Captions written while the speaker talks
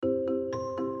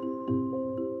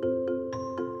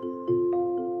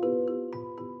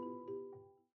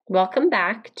Welcome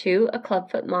back to a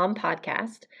Clubfoot Mom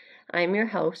podcast. I'm your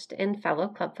host and fellow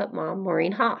Clubfoot mom,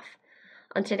 Maureen Hoff.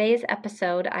 On today's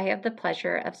episode, I have the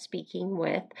pleasure of speaking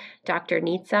with Dr.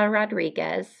 Nitza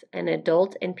Rodriguez, an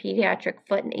adult and pediatric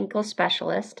foot and ankle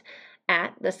specialist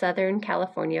at the Southern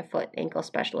California Foot and Ankle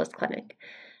Specialist Clinic,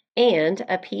 and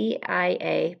a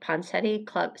PIA Ponseti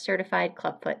Club certified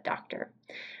Clubfoot doctor.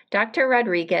 Dr.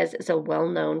 Rodriguez is a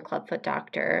well-known Clubfoot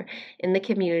doctor in the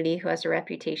community who has a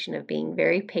reputation of being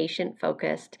very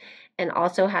patient-focused and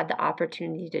also had the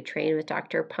opportunity to train with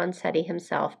Dr. Ponseti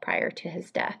himself prior to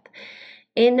his death.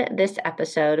 In this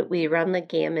episode, we run the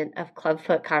gamut of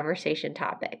Clubfoot conversation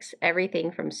topics,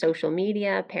 everything from social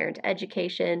media, parent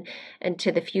education, and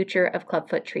to the future of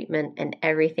Clubfoot treatment and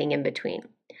everything in between.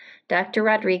 Dr.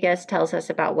 Rodriguez tells us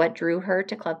about what drew her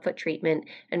to Clubfoot treatment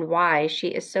and why she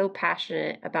is so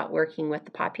passionate about working with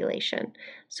the population.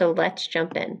 So let's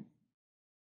jump in.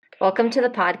 Welcome to the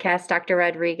podcast, Dr.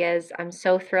 Rodriguez. I'm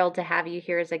so thrilled to have you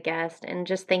here as a guest, and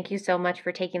just thank you so much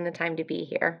for taking the time to be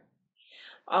here.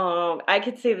 I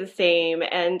could say the same.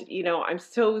 And, I'm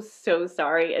so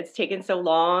sorry it's taken so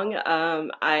long.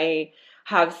 I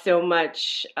have so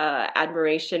much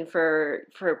admiration for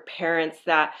parents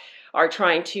that are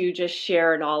trying to just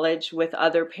share knowledge with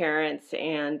other parents.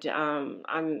 And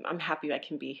I'm happy I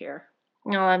can be here.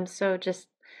 I'm so just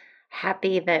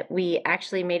happy that we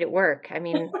actually made it work. I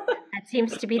mean, that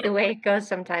seems to be the way it goes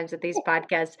sometimes with these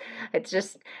podcasts. It's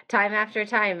just time after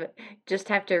time, just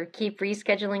have to keep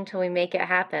rescheduling till we make it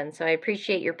happen. So I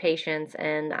appreciate your patience,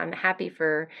 and I'm happy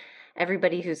for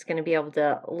everybody who's going to be able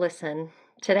to listen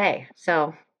today.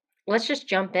 So let's just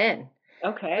jump in. So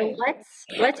Okay.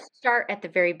 let's start at the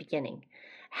very beginning.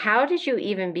 How did you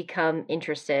even become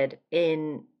interested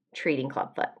in treating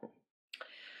clubfoot?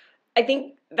 I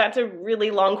think that's a really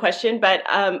long question, but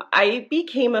I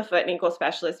became a foot and ankle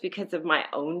specialist because of my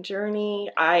own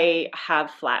journey. I have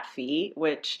flat feet,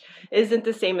 which isn't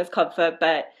the same as clubfoot,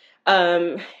 but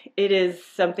um, it is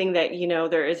something that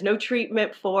there is no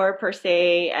treatment for per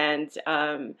se, and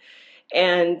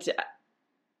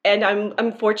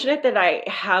I'm fortunate that I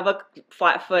have a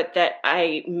flat foot that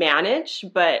I manage,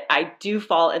 but I do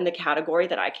fall in the category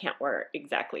that I can't wear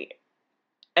exactly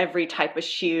every type of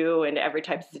shoe and every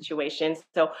type of situation.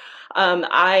 So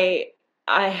I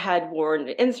had worn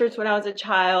inserts when I was a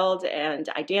child, and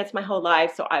I danced my whole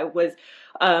life. So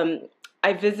um,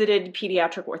 I visited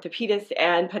pediatric orthopedists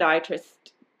and podiatrists,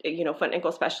 foot and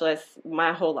ankle specialists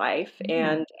my whole life.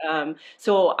 And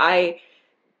so I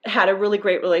had a really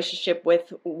great relationship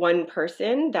with one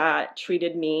person that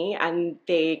treated me, and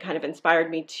they kind of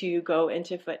inspired me to go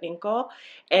into foot and ankle.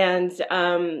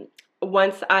 And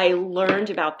once I learned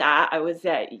about that, I was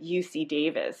at UC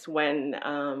Davis when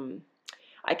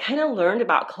I kind of learned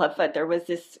about clubfoot. There was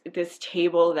this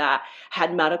table that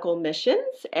had medical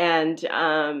missions, and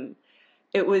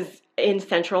it was in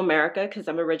Central America because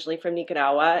I'm originally from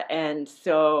Nicaragua. And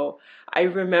so I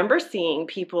remember seeing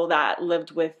people that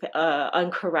lived with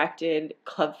uncorrected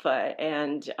clubfoot,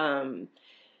 and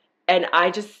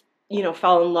I just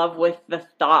fell in love with the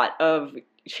thought of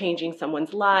changing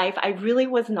someone's life. I really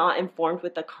was not informed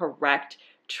with the correct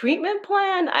treatment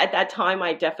plan. At that time,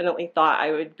 I definitely thought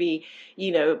I would be,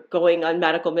 going on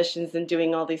medical missions and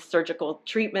doing all these surgical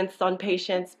treatments on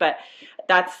patients, but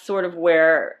that's sort of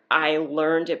where I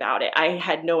learned about it. I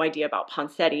had no idea about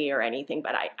Ponseti or anything,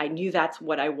 but I knew that's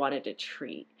what I wanted to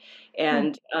treat.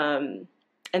 And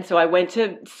so I went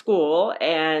to school,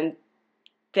 and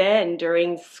then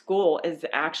during school is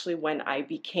actually when I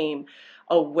became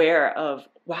aware of,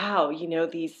 wow,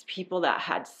 these people that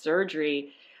had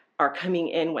surgery are coming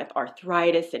in with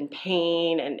arthritis and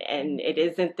pain, and it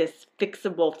isn't this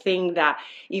fixable thing that,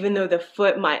 even though the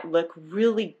foot might look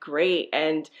really great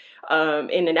and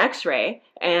in an x-ray,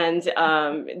 and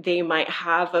they might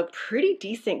have a pretty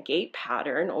decent gait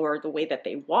pattern or the way that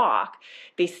they walk,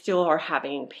 they still are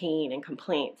having pain and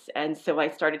complaints. And so I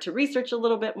started to research a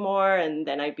little bit more, and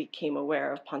then I became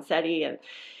aware of Ponseti,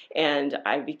 and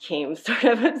I became sort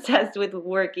of obsessed with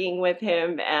working with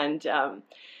him. And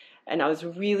I was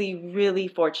really, really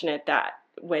fortunate that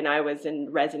when I was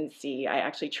in residency, I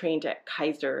actually trained at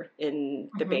Kaiser in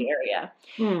the Bay Area.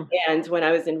 And when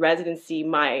I was in residency,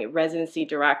 my residency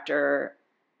director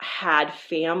had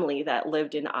family that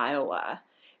lived in Iowa.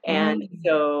 And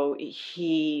so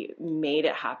he made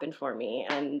it happen for me.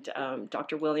 And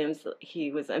Dr. Williams,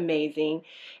 he was amazing.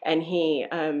 And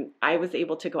I was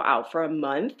able to go out for a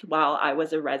month while I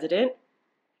was a resident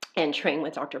and train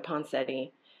with Dr.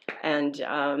 Ponseti. And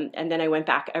then I went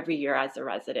back every year as a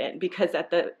resident, because at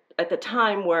the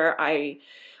time where I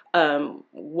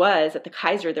was at the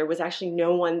Kaiser, there was actually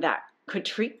no one that could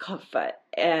treat Clubfoot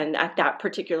and at that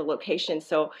particular location.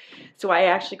 So I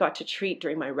actually got to treat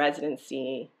during my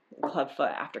residency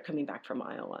Clubfoot after coming back from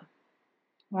Iowa.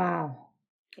 Wow.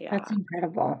 Yeah. That's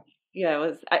incredible. Yeah, it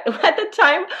was at the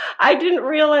time I didn't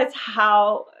realize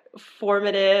how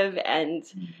formative and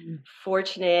Mhm.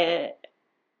 fortunate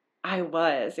I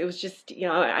was. It was just,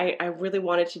 I really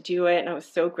wanted to do it and I was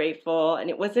so grateful. And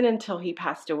it wasn't until he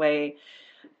passed away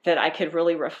that I could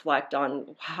really reflect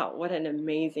on, wow, what an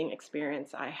amazing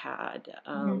experience I had.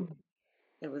 Mhm.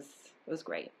 It was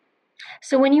great.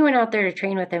 So when you went out there to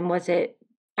train with him, was it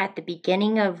at the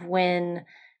beginning of when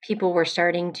people were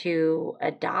starting to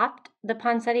adopt the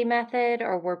Ponseti method,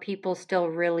 or were people still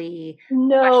really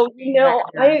No, questioning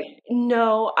whether?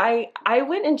 I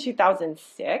went in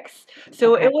 2006,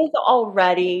 so Okay. it was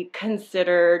already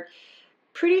considered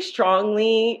pretty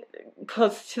strongly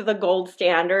close to the gold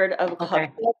standard of club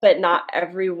Okay. fit, but not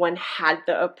everyone had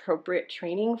the appropriate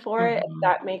training for it, if Mhm.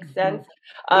 that makes Mhm. sense.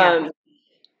 Yeah. Um,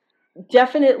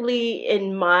 Definitely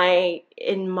in my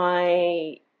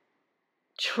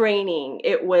training,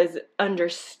 it was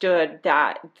understood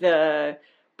that the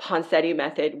Ponseti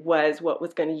method was what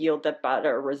was going to yield the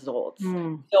better results.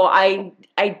 Mm. So I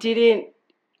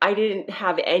didn't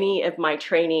have any of my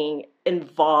training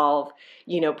involve,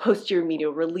 posterior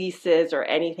medial releases or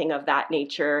anything of that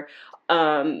nature,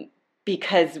 um,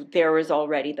 because there was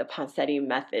already the Ponseti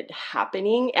method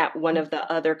happening at one of the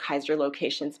other Kaiser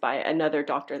locations by another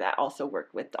doctor that also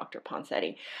worked with Dr.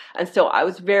 Ponseti. And so I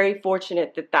was very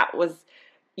fortunate that that was,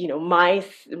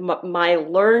 my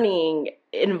learning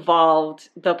involved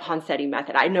the Ponseti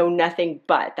method. I know nothing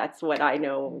but that's what I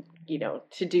know,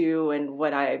 to do and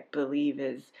what I believe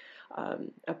is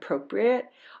appropriate.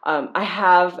 I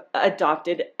have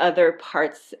adopted other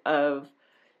parts of,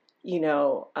 you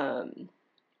know, um,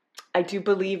 I do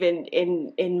believe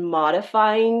in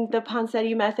modifying the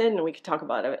Ponseti method, and we could talk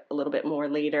about it a little bit more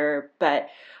later. But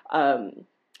um,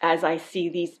 as I see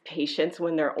these patients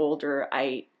when they're older,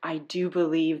 I do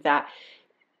believe that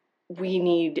we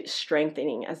need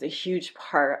strengthening as a huge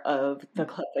part of the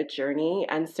Clubfoot journey.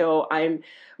 And so I'm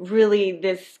really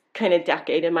this kind of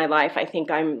decade in my life, I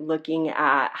think I'm looking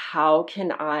at how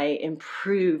can I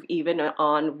improve even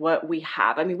on what we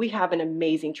have. I mean, we have an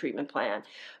amazing treatment plan,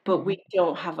 but Mhm. we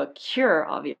don't have a cure,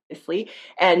 obviously. Yeah.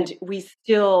 And we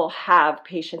still have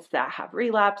patients that have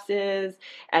relapses,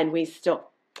 and we still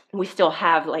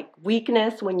have like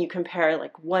weakness when you compare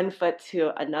like one foot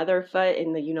to another foot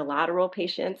in the unilateral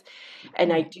patients.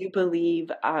 And I Mhm. do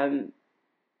believe,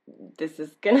 this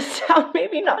is going to sound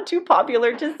maybe not too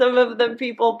popular to some of the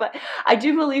people, but I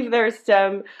do believe there is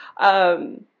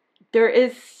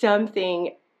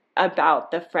something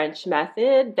about the French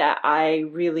method that I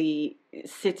really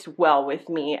sits well with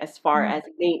me as far Mm. as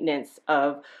maintenance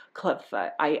of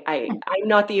clubfoot. I'm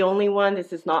not the only one.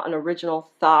 This is not an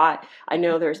original thought. I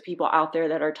know there's people out there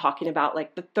that are talking about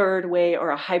like the third way or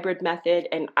a hybrid method,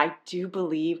 and I do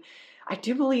believe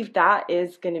that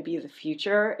is going to be the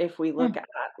future if we look Mm. at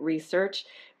research,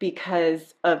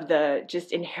 because of the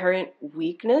just inherent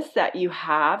weakness that you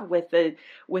have with the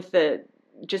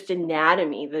just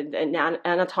anatomy, the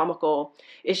anatomical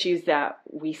issues that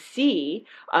we see,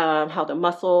 how the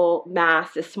muscle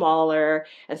mass is smaller,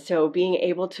 and so being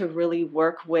able to really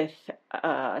work with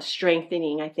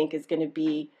strengthening, I think, is going to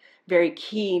be very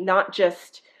key, not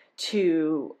just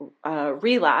to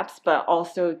relapse, but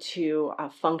also to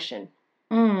function.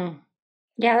 Mm.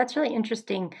 Yeah, that's really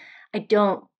interesting. I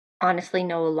don't honestly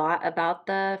know a lot about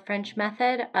the French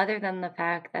method other than the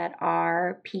fact that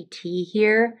our PT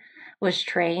here was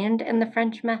trained in the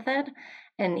French method,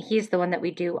 and he's the one that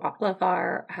we do all of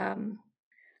our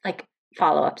like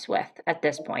follow-ups with at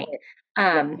this point.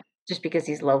 Right. Just because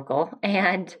he's local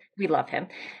and we love him.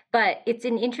 But it's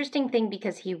an interesting thing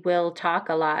because he will talk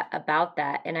a lot about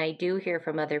that. And I do hear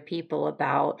from other people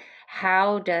about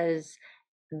how does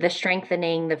the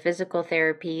strengthening, the physical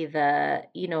therapy,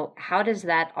 how does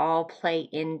that all play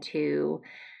into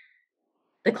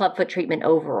the clubfoot treatment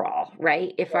overall,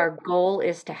 right? If our goal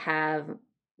is to have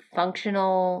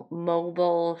functional,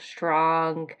 mobile,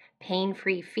 strong,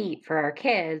 pain-free feet for our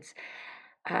kids,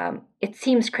 it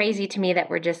seems crazy to me that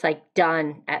we're just like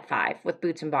done at 5 with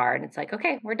boots and bar, and it's like,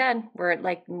 okay, we're done. We're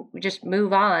like, we just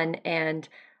move on. And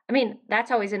I mean, that's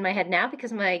always in my head now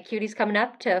because my cutie's coming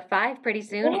up to 5 pretty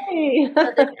soon. Yay.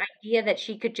 So the idea that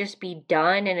she could just be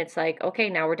done and it's like, okay,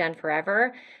 now we're done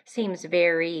forever seems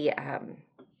very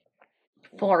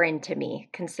foreign to me,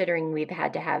 considering we've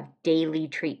had to have daily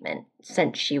treatment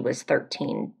since she was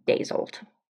 13 days old.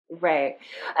 Right.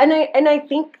 And I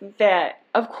think that,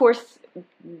 of course,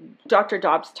 Dr.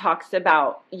 Dobbs talks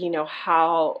about,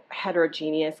 how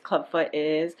heterogeneous clubfoot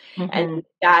is, and Mm-hmm.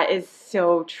 that is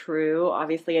so true.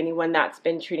 Obviously, anyone that's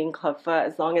been treating clubfoot,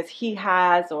 as long as he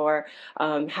has or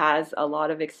has a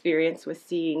lot of experience with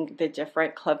seeing the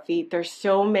different club feet, there's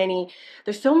so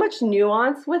much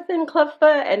nuance within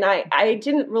clubfoot, and I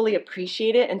didn't really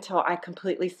appreciate it until I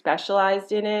completely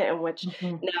specialized in it, and which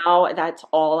Mm-hmm. now that's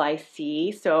all I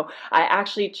see. So I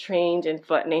actually trained in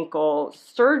foot and ankle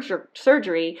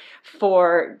surgery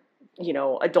for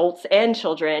adults and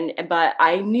children, but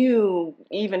I knew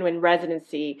even in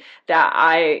residency that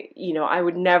I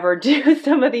would never do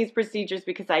some of these procedures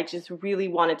because I just really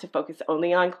wanted to focus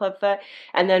only on clubfoot.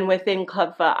 And then within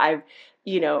clubfoot, I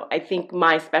think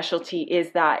my specialty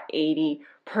is that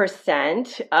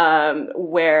 80%,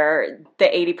 where the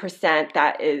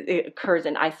 80% it occurs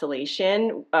in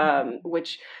isolation,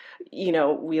 which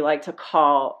we like to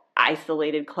call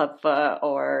isolated clubfoot,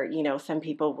 or some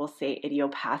people will say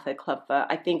idiopathic clubfoot.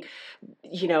 I think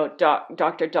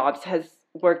Dr. Dobbs has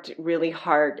worked really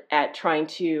hard at trying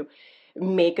to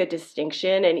make a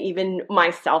distinction, and even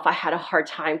myself, I had a hard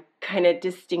time kind of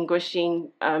distinguishing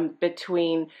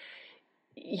between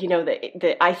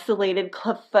the isolated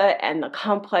clubfoot and the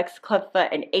complex clubfoot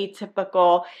and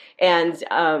atypical, and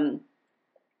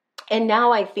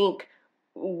now I think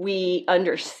we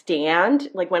understand.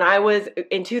 Like when I was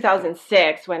in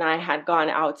 2006, when I had gone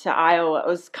out to Iowa, it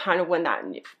was kind of when that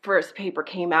first paper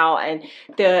came out, and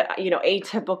the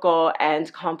atypical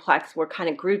and complex were kind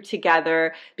of grouped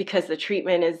together because the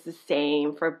treatment is the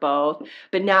same for both.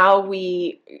 But now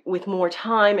with more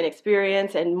time and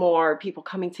experience and more people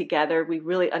coming together, we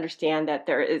really understand that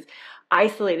there is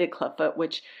isolated clubfoot,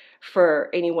 which for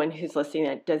anyone who's listening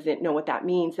that doesn't know what that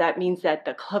means that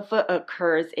the clubfoot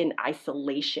occurs in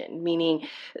isolation, meaning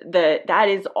that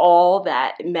is all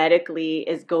that medically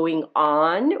is going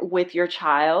on with your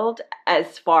child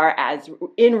as far as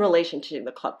in relation to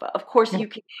the clubfoot. Of course, you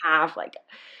could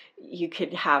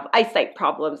have eyesight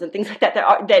problems and things like that.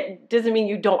 That doesn't mean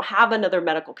you don't have another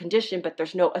medical condition, but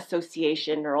there's no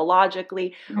association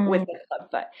neurologically with the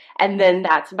clubfoot. And then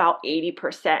that's about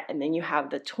 80%. And then you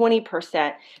have the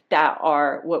 20% that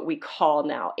are what we call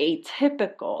now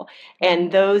atypical.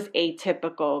 And those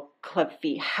atypical club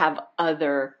feet have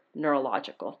other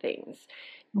neurological things.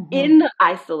 Mm-hmm. In the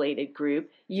isolated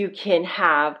group, you can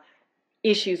have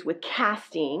issues with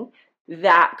casting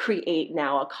that create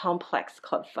now a complex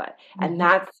clubfoot. And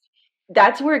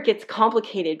that's where it gets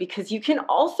complicated, because you can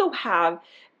also have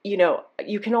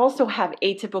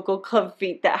atypical club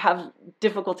feet that have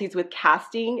difficulties with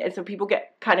casting, and so people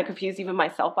get kind of confused. Even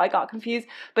myself, I got confused.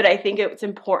 But I think it's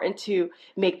important to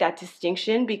make that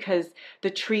distinction, because the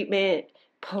treatment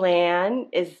plan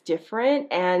is different,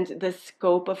 and the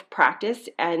scope of practice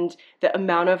and the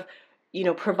amount of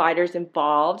providers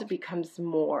involved becomes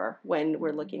more when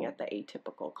we're looking at the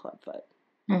atypical clubfoot.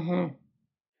 Mm-hmm.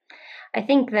 I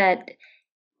think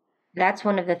that's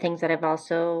one of the things that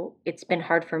it's been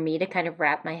hard for me to kind of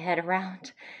wrap my head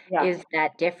around, Yeah. is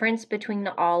that difference between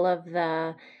all of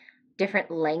the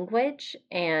different language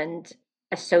and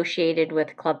associated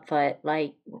with clubfoot.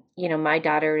 Like, my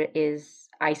daughter is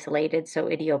isolated, so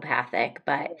idiopathic,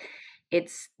 but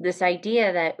it's this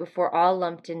idea that if we're all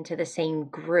lumped into the same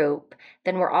group,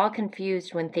 then we're all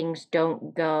confused when things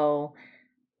don't go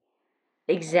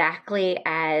exactly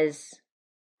as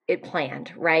it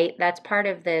planned, right? That's part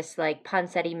of this like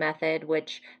Ponseti method,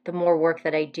 which the more work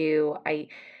that I do,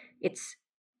 it's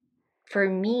for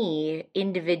me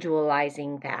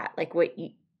individualizing that. Like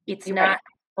it's You're right. not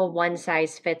a one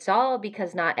size fits all,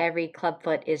 because not every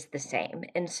clubfoot is the same.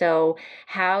 And so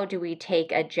how do we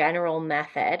take a general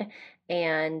method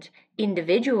and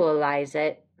individualize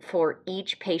it for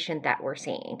each patient that we're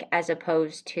seeing, as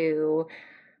opposed to,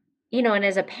 and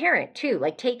as a parent too,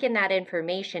 like taking that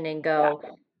information and Yeah. go,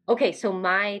 okay, so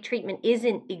my treatment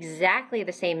isn't exactly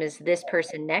the same as this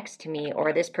person next to me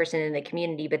or this person in the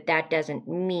community, but that doesn't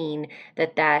mean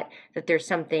that there's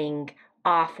something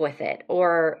off with it,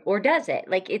 or does it?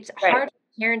 Like, it's Right. hard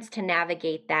for parents to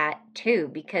navigate that too,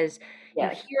 because you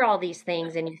Yes. hear all these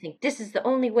things and you think this is the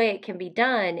only way it can be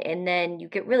done, and then you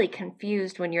get really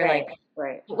confused when you're Right. like,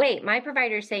 Right. wait, my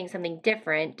provider is saying something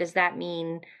different. Does that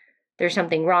mean there's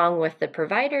something wrong with the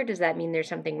provider? Does that mean there's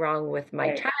something wrong with my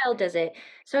Right. child? Does it?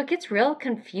 So it gets real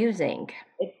confusing.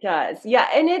 It does. Yeah,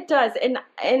 and it does. And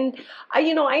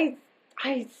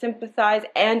I sympathize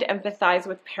and empathize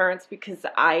with parents, because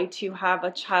I too have a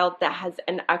child that has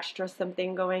an extra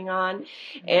something going on.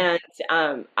 And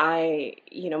I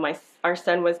my our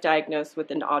son was diagnosed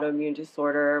with an autoimmune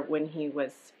disorder when he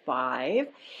was 5.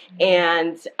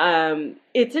 And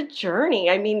it's a journey.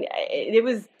 I mean, it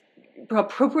was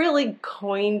appropriately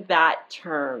coined that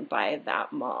term by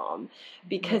that mom,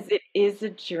 because it is a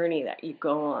journey that you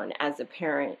go on as a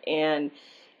parent. And,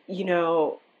 you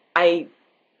know, I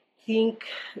think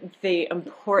the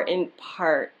important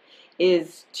part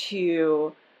is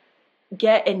to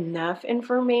get enough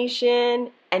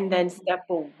information and then step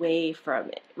away from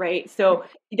it, right? So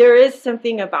there is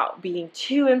something about being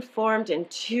too informed and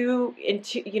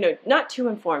not too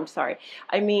informed, sorry.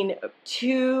 I mean,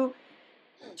 too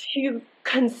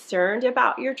concerned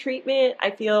about your treatment.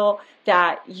 I feel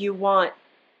that you want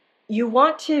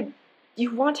to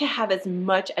you want to have as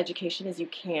much education as you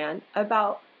can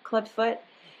about Clubfoot.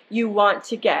 You want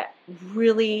to get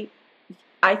really,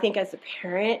 I think as a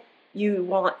parent, you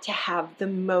want to have the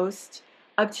most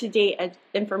up-to-date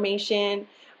information.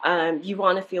 You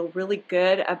want to feel really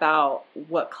good about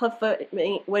what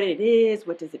what it is,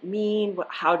 what does it mean,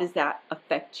 how does that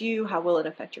affect you, how will it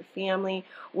affect your family,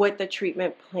 what the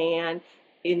treatment plan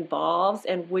involves,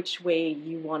 and which way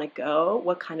you want to go,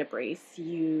 what kind of brace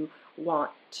you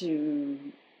want to,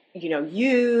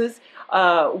 use,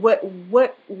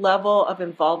 what level of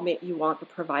involvement you want the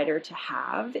provider to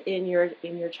have in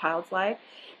your child's life.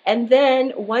 And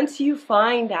then once you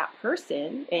find that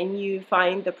person and you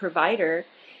find the provider,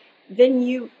 then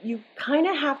you kind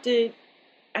of have to,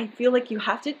 I feel like you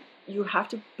have to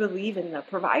believe in the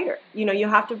provider. You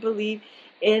have to believe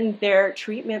in their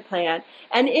treatment plan.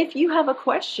 And if you have a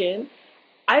question,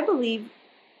 I believe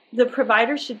the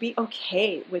provider should be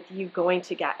okay with you going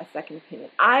to get a second opinion.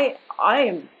 I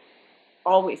am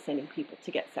always sending people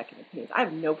to get second opinions. I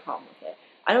have no problem with it.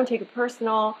 I don't take it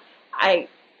personal. I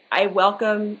I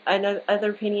welcome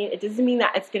another opinion. It doesn't mean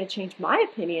that it's going to change my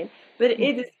opinion, but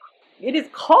it is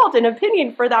called an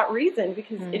opinion for that reason,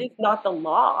 because it is not the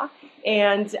law.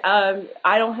 And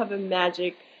I don't have a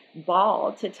magic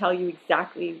ball to tell you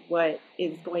exactly what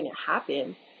is going to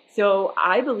happen. So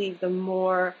I believe the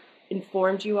more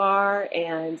informed you are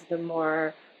and the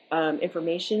more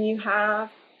information you have,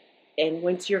 and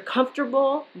once you're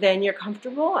comfortable, then you're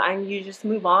comfortable, and you just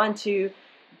move on to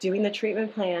doing the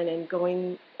treatment plan and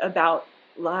going about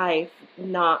life,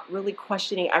 not really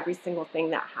questioning every single thing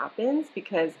that happens,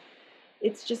 because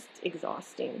it's just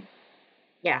exhausting.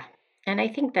 Yeah. And I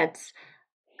think that's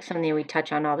something we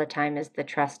touch on all the time is the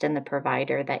trust in the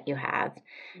provider that you have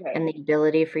Right. and the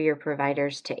ability for your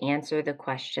providers to answer the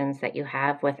questions that you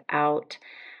have without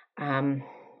um,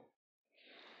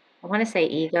 I want to say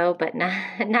ego, but not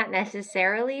not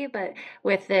necessarily, but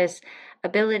with this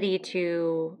ability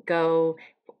to go,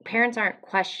 parents aren't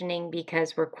questioning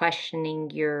because we're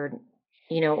questioning your,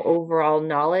 overall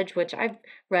knowledge, which I've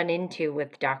run into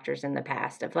with doctors in the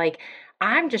past of like,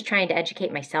 I'm just trying to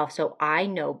educate myself so I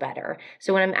know better.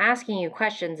 So when I'm asking you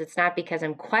questions, it's not because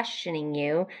I'm questioning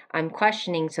you, I'm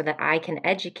questioning so that I can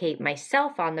educate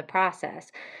myself on the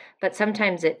process. But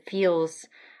sometimes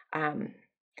um,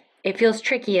 it feels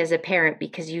tricky as a parent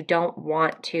because you don't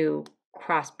want to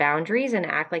cross boundaries and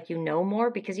act like you know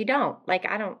more because you don't. Like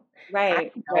I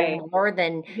Right, don't right. know more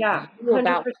than Yeah, you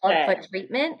about clubfoot 100%.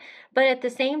 treatment, but at the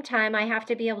same time, I have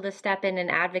to be able to step in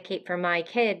and advocate for my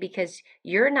kid because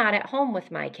you're not at home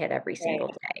with my kid every Right, single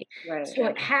day. right, So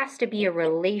it has to be a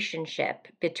relationship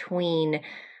between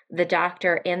the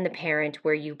doctor and the parent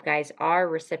where you guys are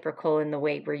reciprocal in the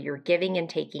way where you're giving and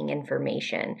taking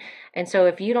information. And so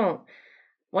if you don't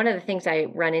one of the things I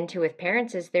run into with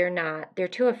parents is they're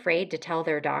too afraid to tell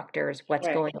their doctors what's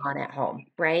right, going on at home,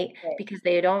 right? right, Because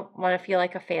they don't want to feel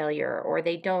like a failure um,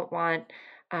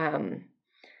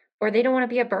 or they don't want to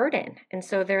be a burden. And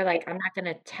so they're like, I'm not going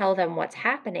to tell them what's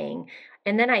happening.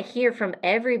 And then I hear from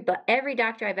every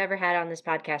doctor I've ever had on this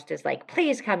podcast is like,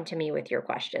 please come to me with your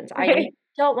questions. We right,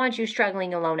 don't want you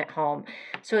struggling alone at home.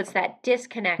 So it's that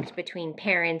disconnect between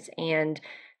parents and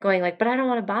going like, but I don't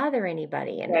want to bother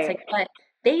anybody. And it's right. like, but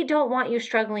they don't want you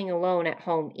struggling alone at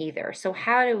home either. So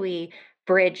how do we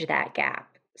bridge that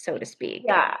gap, so to speak?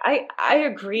 Yeah, I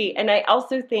agree. And I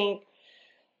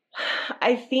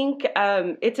think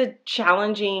it's a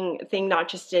challenging thing, not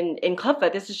just in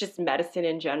Clubfoot. This is just medicine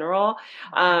in general.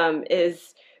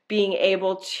 Is being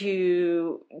able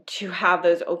to have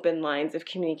those open lines of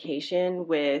communication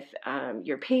with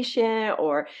your patient,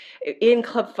 or in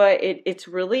Clubfoot. It's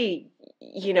really,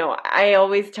 I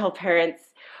always tell parents,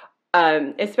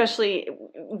 especially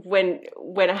when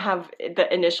I have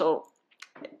the initial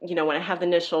when I have the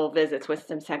initial visits with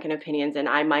some second opinions, and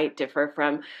I might differ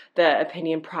from the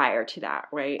opinion prior to that,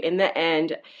 right? In the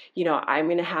end, I'm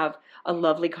going to have a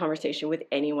lovely conversation with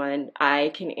anyone.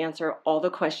 I can answer all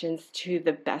the questions to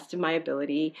the best of my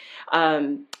ability.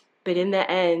 But in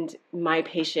the end, my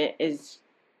patient is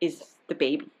the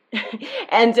baby.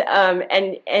 and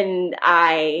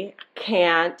I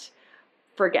can't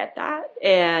forget that.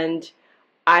 And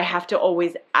I have to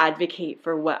always advocate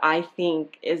for what I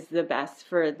think is the best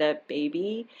for the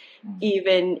baby,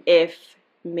 even if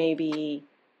maybe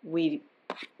we,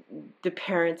 the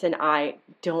parents and I,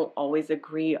 don't always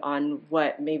agree on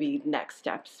what maybe next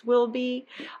steps will be.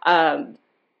 Um,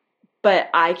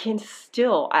 but I can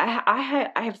still,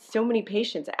 I have so many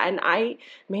patients, and I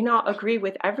may not agree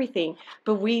with everything,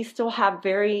 but we still have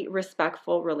very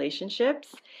respectful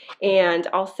relationships. And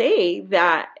I'll say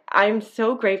that I'm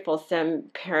so grateful some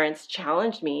parents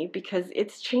challenged me, because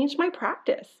it's changed my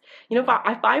practice. If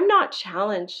I'm not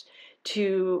challenged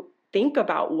to think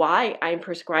about why I'm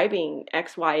prescribing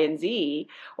X, Y, and Z,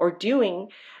 or doing,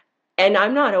 and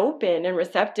I'm not open and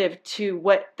receptive to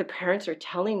what the parents are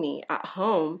telling me at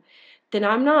home, then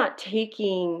I'm not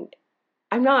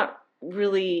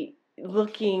really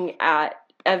looking at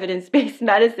evidence-based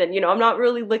medicine. I'm not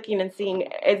really looking and seeing,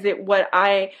 is it what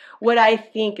I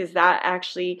think, is that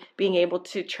actually being able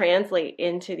to translate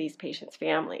into these patients'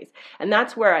 families? And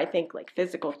that's where I think like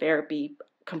physical therapy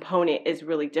component is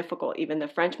really difficult. Even the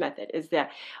French method is that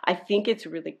I think it's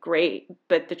really great,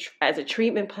 but as a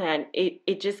treatment plan,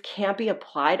 it just can't be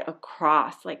applied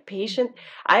across like patient.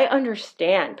 I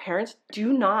understand parents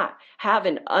do not have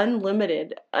an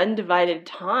unlimited, undivided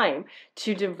time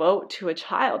to devote to a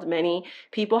child. Many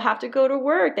people have to go to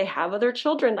work, they have other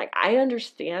children. Like, I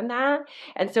understand that.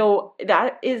 And so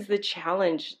that is the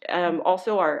challenge.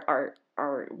 Also, our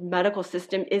medical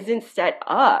system isn't set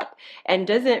up and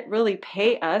doesn't really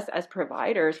pay us as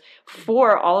providers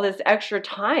for all this extra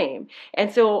time.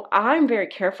 And so I'm very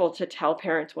careful to tell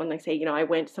parents when they say, I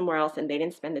went somewhere else and they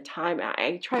didn't spend the time.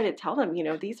 I try to tell them,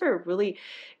 these are really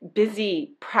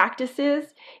busy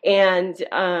practices, and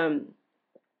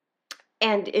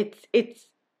it's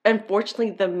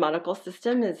unfortunately, the medical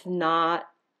system is not,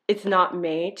 it's not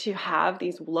made to have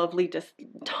these lovely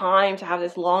time to have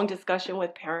this long discussion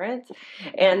with parents.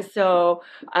 And so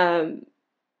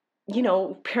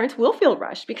parents will feel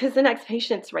rushed because the next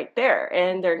patient's right there,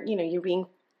 and you're being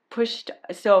pushed.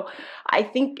 So I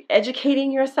think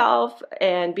educating yourself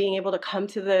and being able to come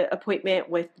to the appointment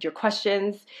with your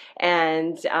questions,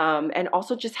 and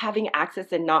also just having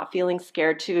access and not feeling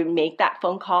scared to make that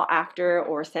phone call after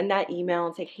or send that email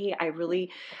and say, hey, I really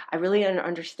don't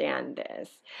understand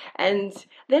this. And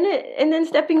then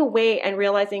stepping away and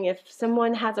realizing, if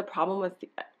someone has a problem with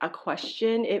a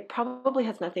question, it probably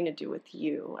has nothing to do with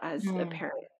you as a Mm.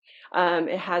 parent.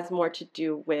 It has more to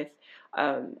do with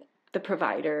um, the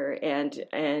provider,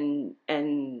 and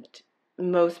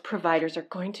most providers are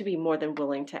going to be more than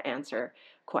willing to answer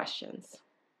questions,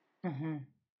 Mm-hmm.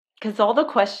 because all the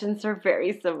questions are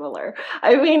very similar.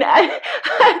 I mean,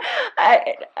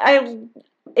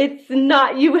 it's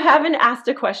not, you haven't asked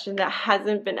a question that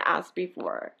hasn't been asked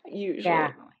before, Yeah.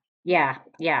 usually. Yeah.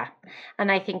 Yeah. And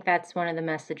I think that's one of the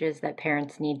messages that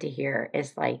parents need to hear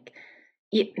is like,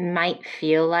 it might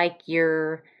feel like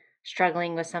you're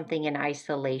struggling with something in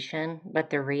isolation, but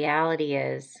the reality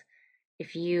is,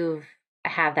 if you've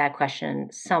had that question,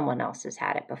 someone else has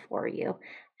had it before you.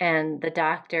 And the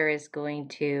doctor is going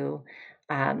to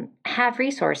have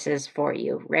resources for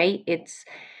you, right? It's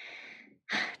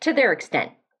to their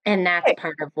extent. And that's Right.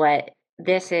 part of what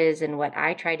this is. And what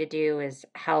I try to do is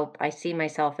help. I see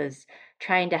myself as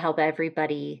trying to help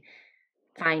everybody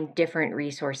find different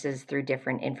resources through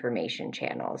different information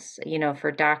channels.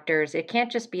 For doctors, it can't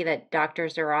just be that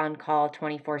doctors are on call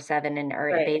 24/7 and are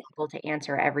Right. available to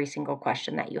answer every single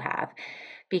question that you have,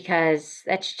 because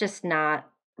that's just not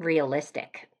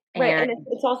realistic. Right, And and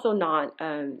it's also not,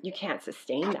 you can't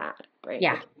sustain that, right?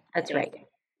 yeah, Like, you that's can't right.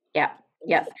 Yep.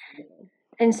 Yep. sustain that.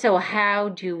 And so, how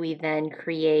do we then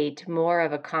create more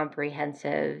of a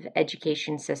comprehensive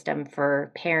education system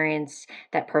for parents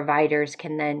that providers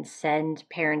can then send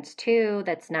parents to,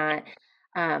 that's not,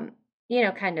 um,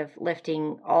 kind of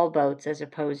lifting all boats, as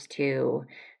opposed to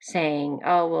saying,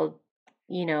 oh, well,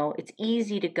 it's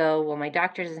easy to go, well, my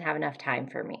doctor doesn't have enough time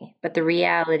for me. But the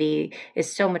reality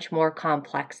is so much more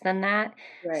complex than that.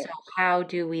 So, Right, how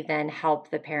do we then help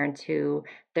the parents who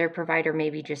their provider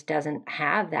maybe just doesn't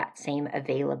have that same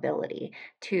availability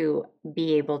to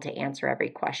be able to answer every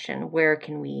question? Where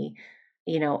can we,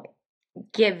 you know,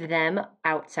 give them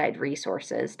outside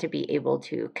resources to be able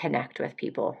to connect with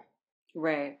people?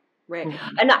 right, right.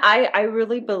 Mhm. And I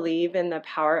really believe in the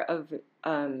power of,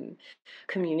 um,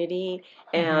 community,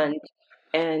 Mhm. and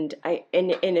and I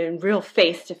in a real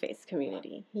face-to-face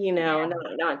community, Yeah.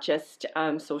 not just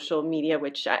social media,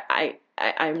 which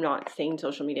I'm not saying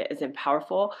social media isn't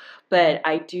powerful, Mhm. but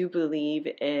I do believe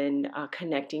in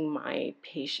connecting my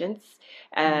patients,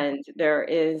 Mhm. and there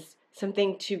is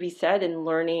something to be said in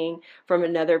learning from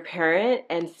another parent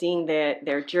and seeing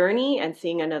their journey and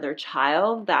seeing another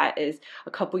child that is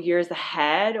a couple years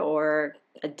ahead or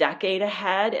a decade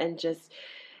ahead, and just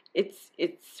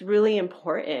it's really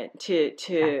important Yeah.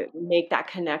 to make that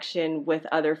connection with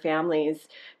other families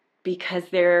because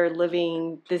they're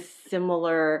living this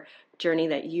similar journey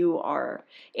that you are.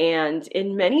 And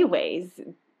in many ways,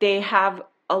 they have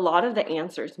a lot of the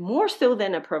answers, more so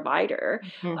than a provider,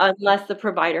 Mhm. unless the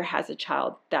provider has a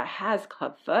child that has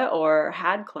clubfoot or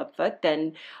had clubfoot.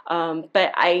 Then,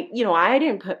 but I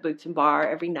didn't put boots in bar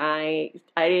every night.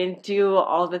 I didn't do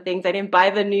all the things. I didn't buy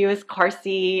the newest car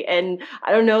seat, and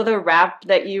I don't know the wrap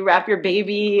that you wrap your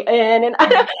baby in, and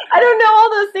I don't know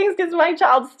all those things because my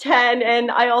child's 10 and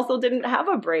I also didn't have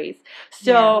a brace.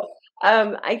 Yeah. So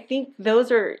I think those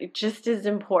are just as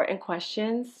important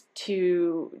questions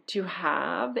to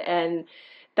have, and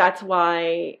that's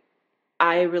why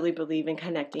I really believe in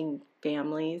connecting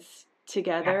families Yeah.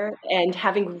 together and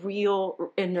having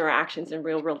real interactions and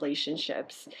real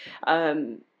relationships,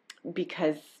 um,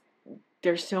 because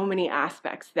there's so many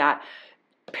aspects that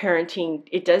parenting,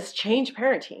 it does change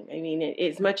parenting. I mean,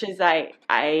 as much as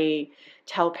I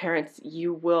tell parents,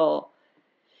 you will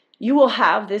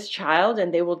have this child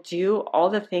and they will do all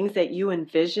the things that you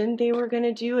envisioned they were going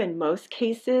to do in most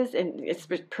cases, and it's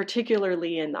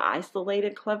particularly in the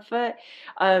isolated clubfoot.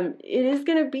 It is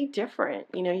going to be different.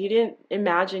 You didn't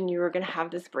imagine you were going to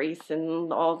have this brace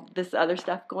and all this other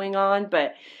stuff going on,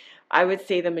 but I would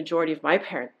say the majority of my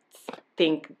parents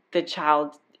think the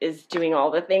child is doing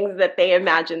all the things that they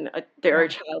imagine their Yeah.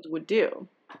 child would do.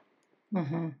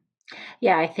 Hmm.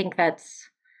 Yeah, I think that's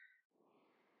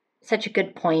such a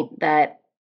good point that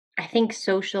I think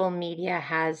social media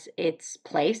has its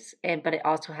place, but it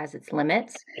also has its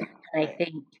limits. And I Right.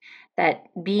 think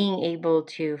that being able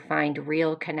to find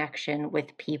real connection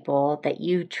with people that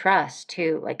you trust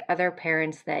too, like other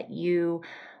parents that you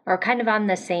are kind of on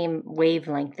the same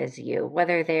wavelength as you,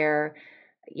 whether they're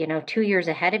 2 years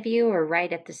ahead of you or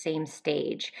right at the same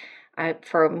stage.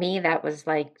 For me, that was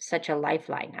like such a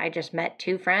lifeline. I just met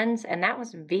two friends, and that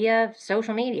was via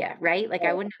social media, right? Like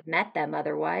I wouldn't have met them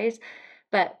otherwise,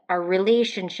 but our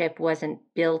relationship wasn't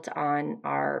built on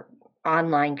our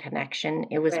online connection.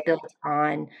 It was Right. built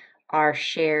on our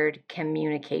shared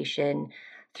communication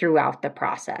throughout the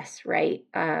process, right?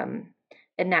 And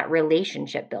that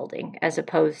relationship building, as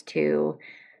opposed to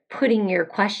putting your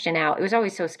question out. It was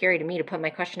always so scary to me to put my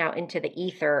question out into the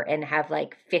ether and have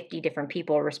like 50 different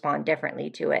people respond differently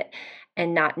to it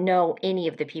and not know any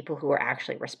of the people who are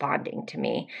actually responding to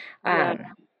me. Yeah.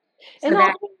 So And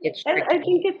that also, gets I tricky.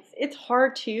 think it's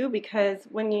hard too because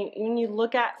when you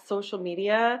look at social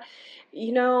media,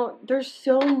 there's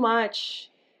so much,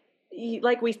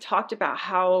 like we talked about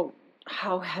how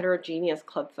heterogeneous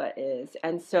Clubfoot is,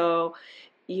 and so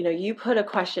you put a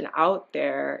question out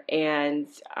there, and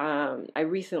I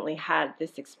recently had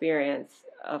this experience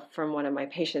from one of my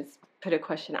patients put a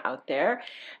question out there,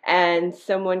 and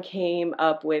someone came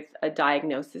up with a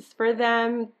diagnosis for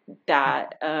them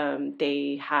that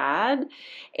they had,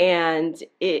 and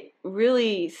it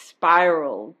really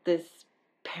spiraled this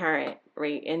parent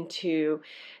right into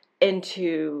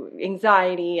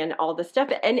anxiety and all this stuff,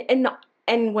 and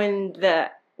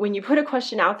when you put a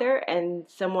question out there and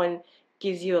someone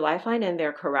gives you a lifeline and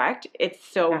they're correct, it's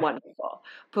so Yeah, wonderful.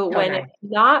 But when totally. it's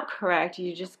not correct,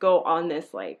 you just go on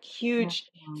this like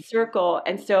huge Mhm, circle.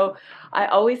 And so I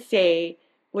always say,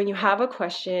 when you have a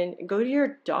question, go to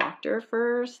your doctor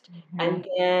first, mhm. and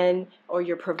then, or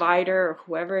your provider or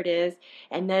whoever it is,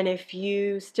 and then if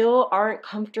you still aren't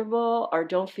comfortable or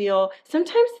don't feel,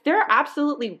 sometimes they're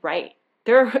absolutely right.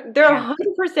 They're Yeah,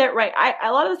 100% right.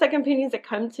 A lot of the second opinions that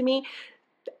come to me,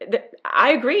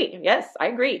 I agree. Yes, I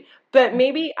agree. But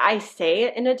maybe I say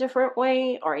it in a different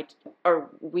way, or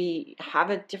we have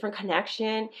a different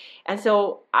connection, and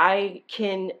so I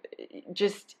can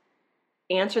just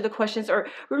answer the questions. Or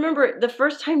remember, the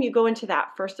first time you go into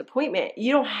that first appointment,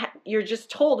 you're just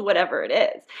told whatever it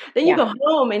is. Then you yeah. go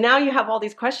home and now you have all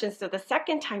these questions. So the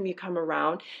second time you come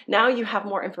around, now you have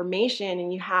more information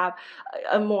and you have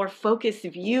a more focused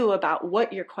view about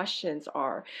what your questions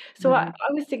are. So Mhm.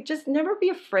 I would say, just never be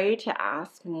afraid to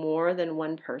ask more than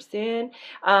one person.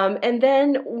 And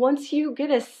then once you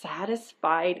get a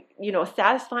satisfying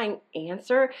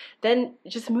answer, then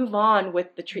just move on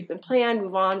with the treatment plan,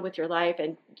 move on with your life,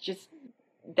 and just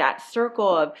that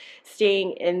circle of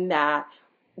staying in that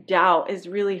doubt is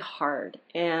really hard.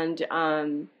 And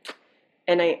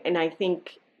I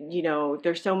think,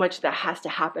 there's so much that has to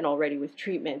happen already with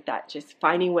treatment that just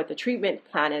finding what the treatment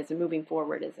plan is and moving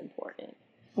forward is important.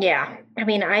 Yeah. I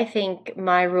mean, I think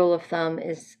my rule of thumb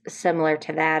is similar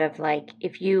to that of like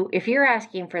if you're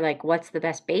asking for like what's the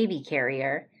best baby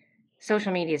carrier,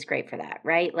 social media is great for that,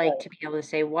 right? Like to be able to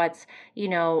say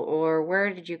or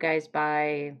where did you guys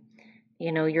buy,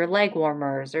 your leg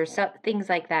warmers or things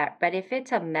like that. But if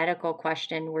it's a medical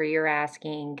question where you're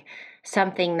asking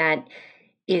something that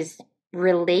is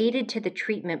related to the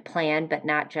treatment plan but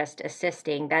not just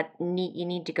assisting, you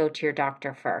need to go to your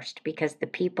doctor first, because the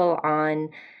people on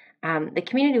the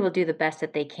community will do the best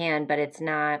that they can, but it's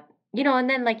not, and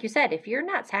then like you said, if you're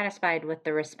not satisfied with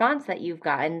the response that you've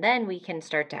gotten, then we can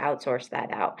start to outsource that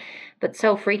out. But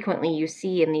so frequently you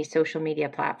see in these social media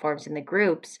platforms, in the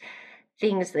groups,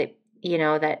 things that,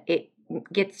 that it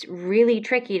gets really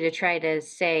tricky to try to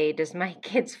say, does my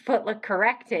kid's foot look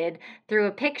corrected through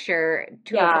a picture,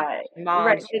 to a point Yeah, where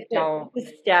right. moms It's don't. a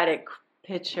static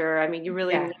picture. I mean, you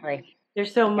really need, Exactly.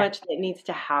 there's so Yeah. much that needs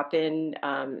to happen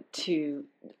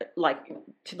like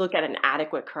to look at an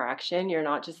adequate correction. You're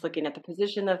not just looking at the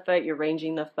position of the foot, you're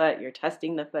ranging the foot, you're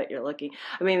testing the foot, you're looking.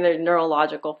 I mean, there's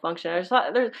neurological function. There's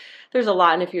a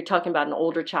lot, and if you're talking about an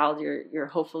older child, you're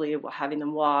hopefully having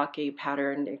them walk, a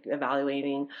pattern,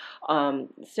 evaluating.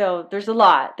 So there's a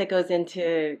lot that goes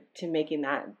into making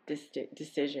that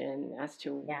decision as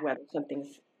to Yeah. whether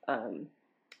something's um,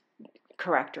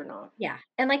 correct or not. Yeah.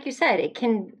 And like you said, it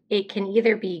can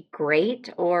either be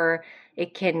great or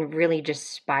it can really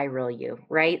just spiral you,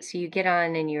 right? So you get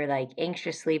on and you're like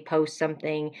anxiously post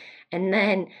something, and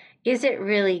then is it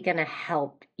really going to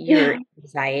help your Yeah.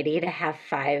 anxiety to have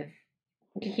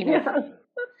you know, Yeah.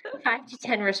 5 to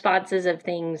 10 responses of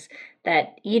things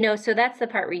that, so that's the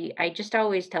part where I just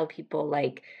always tell people,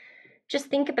 like, just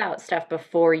think about stuff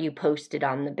before you post it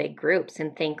on the big groups,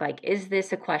 and think like, is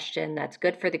this a question that's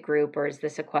good for the group, or is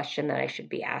this a question that I should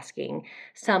be asking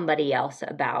somebody else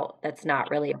about, that's not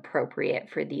really appropriate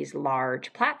for these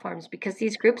large platforms, because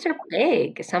these groups are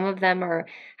big. Some of them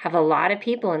have a lot of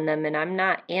people in them, and I'm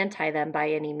not anti them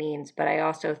by any means, but I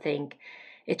also think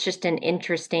it's just an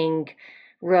interesting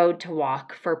road to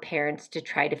walk for parents to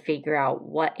try to figure out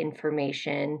what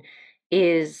information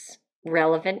is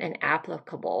relevant and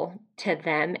applicable to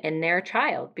them and their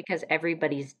child, because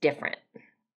everybody's different.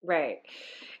 Right.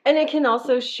 And it can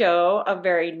also show a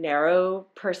very narrow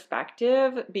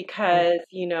perspective Mm. because,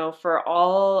 for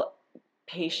all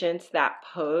patients that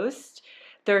post,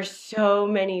 there's so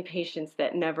many patients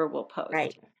that never will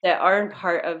Right. post, that aren't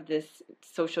part of this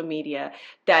social media,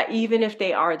 that even if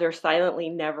they are, they're silently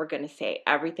never going to say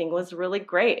everything was really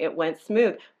great, it went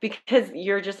smooth, because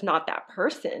you're just not that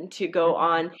person to go Mhm.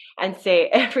 on and say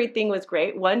everything was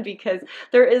great. One, because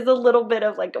there is a little bit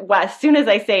of like, well, as soon as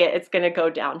I say it, it's going to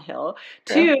go downhill.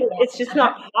 True. Two, Yeah. it's just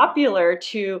not popular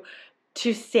to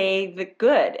say the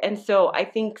good. And so I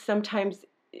think sometimes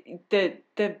the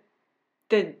the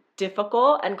the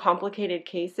difficult and complicated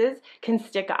cases can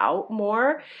stick out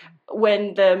more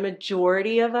when the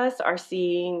majority of us are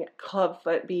seeing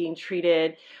clubfoot being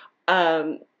treated,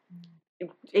 um,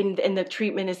 and the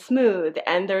treatment is smooth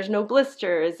and there's no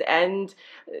blisters and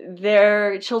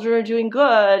their children are doing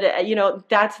good.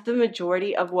 That's the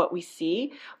majority of what we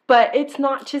see. But it's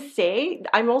not to say,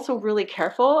 I'm also really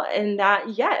careful in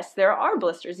that, yes, there are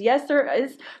blisters, yes, there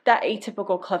is that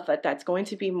atypical clubfoot that's going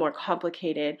to be more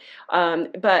complicated.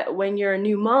 But when you're a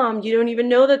new mom, you don't even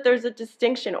know that there's a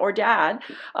distinction, or dad,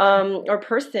 or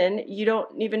person, you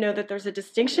don't even know that there's a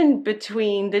distinction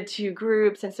between the two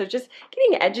groups. And so just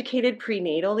getting educated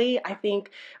prenatally, I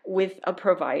think, with a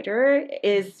provider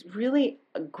is really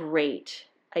great.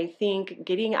 I think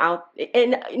getting out,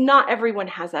 and not everyone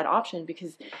has that option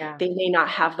because Yeah. they may not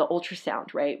have the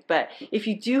ultrasound, right? But if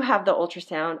you do have the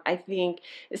ultrasound, I think,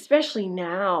 especially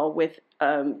now with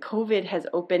COVID has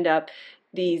opened up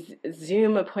these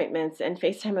Zoom appointments and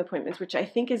FaceTime appointments, which I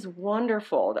think is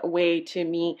wonderful, a way to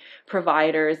meet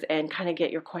providers and kind of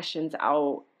get your questions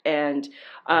out,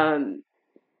 um,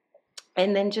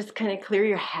 and then just kind of clear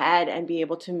your head and be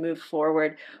able to move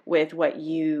forward with what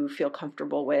you feel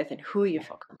comfortable with and who you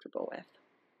feel comfortable with.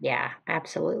 Yeah,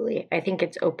 absolutely. I think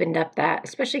it's opened up that,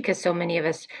 especially because so many of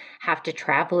us have to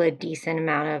travel a decent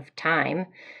amount of time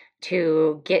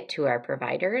to get to our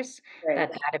providers,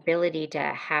 Right. that ability to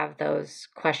have those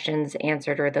questions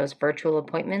answered, or those virtual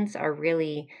appointments, are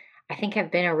really, I think,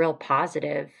 have been a real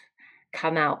positive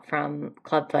come out from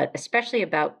Clubfoot, especially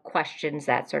about questions,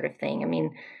 that sort of thing. I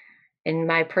mean, in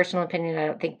my personal opinion, I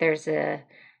don't think there's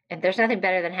And there's nothing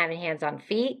better than having hands on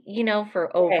feet,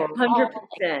 for Okay, overall, 100%,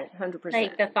 like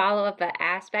 100%. the follow-up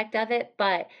aspect of it,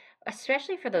 but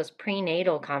especially for those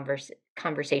prenatal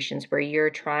conversations where you're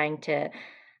trying to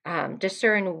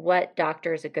discern what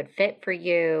doctor is a good fit for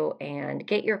you and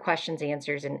get your questions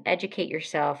answered and educate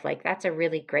yourself. Like that's a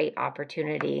really great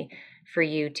opportunity for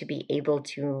you to be able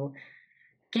to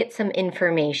get some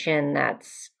information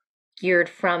that's geared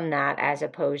from that as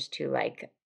opposed to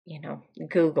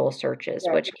Google searches,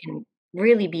 Right. which can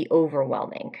really be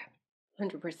overwhelming.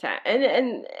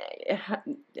 100%.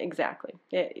 Exactly.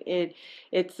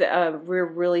 It's we're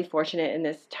really fortunate in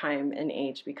this time and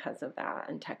age because of that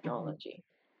and Mhm. technology.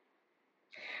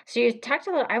 So you talked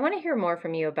a little, I want to hear more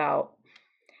from you about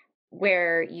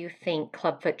where you think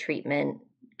clubfoot treatment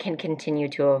can continue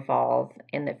to evolve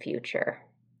in the future.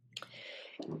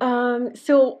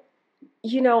 So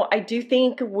I do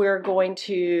think we're going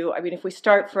to, I mean, if we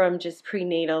start from just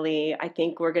prenatally, I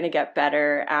think we're going to get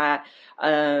better at,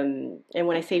 and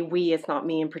when I say we, it's not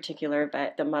me in particular,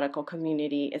 but the medical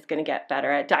community is going to get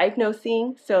better at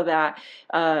diagnosing so that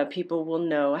people will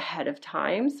know ahead of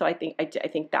time. So I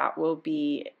think that will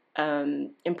be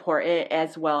important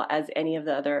as well as any of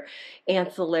the other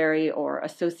ancillary or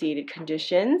associated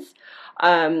conditions.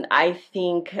 I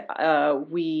think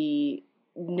we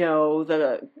know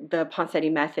the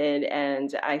Ponseti method,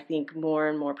 and I think more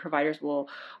and more providers will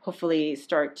hopefully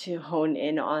start to hone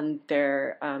in on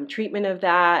their treatment of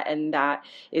that, and that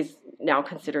is now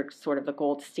considered sort of the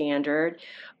gold standard.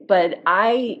 But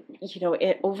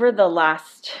over the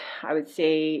last, I would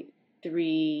say,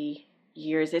 3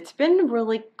 years, it's been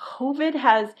really COVID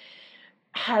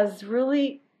has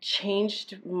really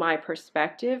changed my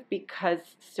perspective because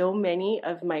so many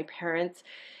of my parents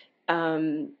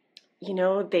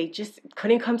they just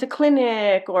couldn't come to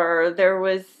clinic, or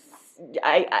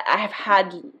I have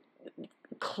had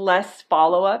less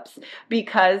follow-ups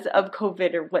because of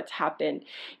COVID or what's happened.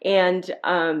 And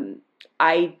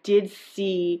I did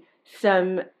see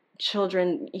some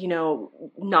children,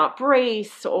 not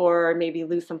brace or maybe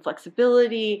lose some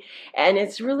flexibility. And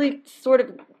it's really sort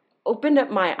of opened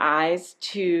up my eyes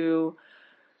to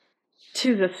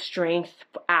the strength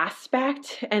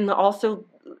aspect, and also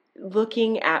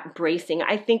looking at bracing.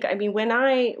 I mean, when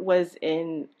I was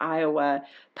in Iowa,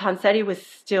 Ponseti was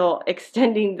still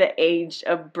extending the age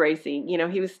of bracing.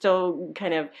 He was still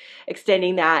kind of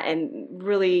extending that and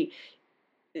really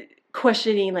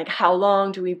questioning, like, how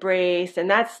long do we brace?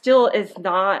 And that still it's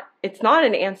not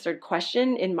an answered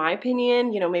question, in my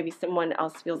opinion. Maybe someone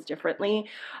else feels differently.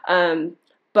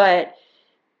 But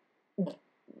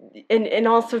and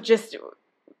also just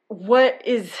what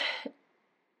is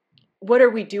what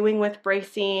are we doing with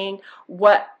bracing?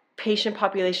 What patient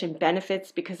population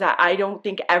benefits? Because I don't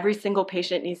think every single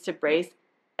patient needs to brace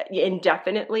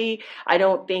indefinitely. I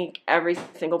don't think every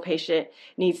single patient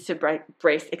needs to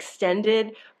brace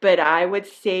extended, but I would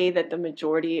say that the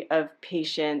majority of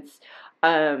patients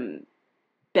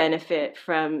benefit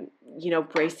from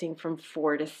bracing from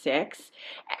 4 to 6.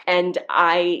 And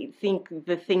I think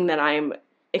the thing that I'm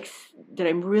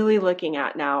really looking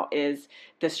at now is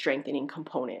the strengthening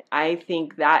component. I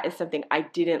think that is something I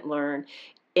didn't learn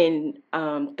in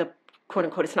the quote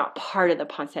unquote, it's not part of the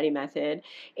Ponseti method.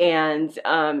 And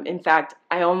in fact,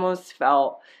 I almost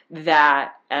felt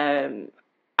that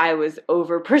I was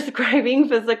over prescribing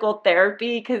physical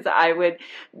therapy, because I would,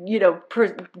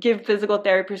 give physical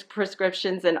therapy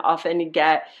prescriptions and often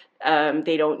get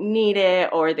they don't need it,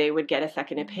 or they would get a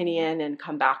second opinion and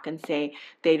come back and say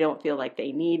they don't feel like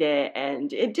they need it.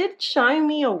 And it did shine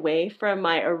me away from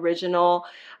my original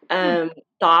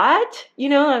thought.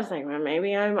 I was like, well,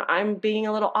 maybe I'm being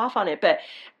a little off on it. But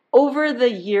over the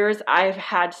years, I've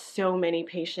had so many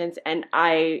patients, and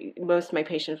most of my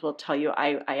patients will tell you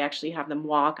I actually have them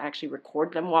walk. I actually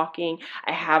record them walking.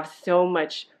 I have so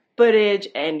much footage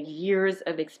and years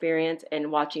of experience in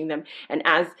watching them. And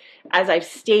as I've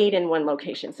stayed in one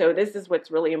location, so this is what's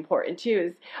really important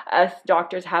too, is us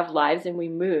doctors have lives and we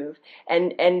move,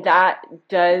 and that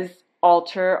does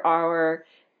alter our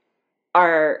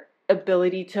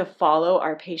ability to follow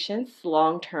our patients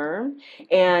long term.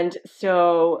 And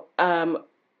so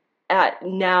at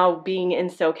now being in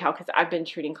SoCal, because I've been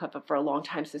treating Clubfoot for a long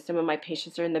time, so some of my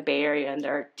patients are in the Bay Area and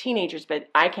they're teenagers, but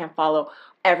I can't follow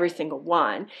every single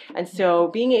one. And so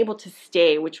being able to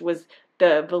stay, which was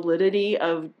the validity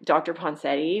of Dr.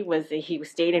 Ponseti, was that he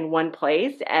stayed in one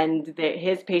place, and that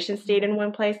his patients stayed in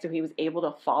one place, so he was able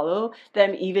to follow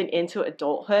them even into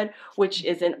adulthood, which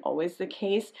isn't always the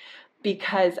case.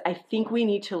 because I think we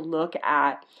need to look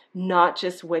at not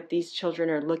just what these children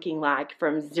are looking like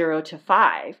from 0 to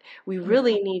 5. We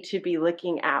really need to be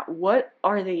looking at what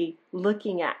are they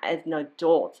looking at as an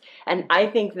adult. And I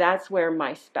think that's where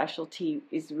my specialty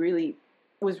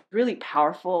was really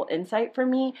powerful insight for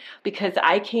me, because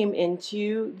I came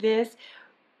into this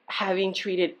having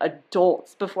treated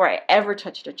adults before I ever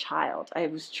touched a child. I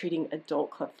was treating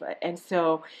adult clubfoot. And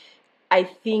so I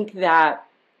think that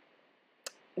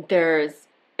there's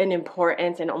an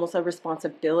importance and almost a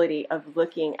responsibility of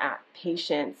looking at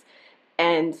patients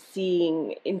and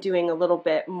seeing and doing a little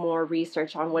bit more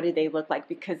research on what do they look like,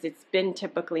 because it's been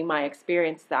typically my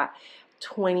experience that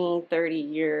 20, 30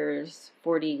 years,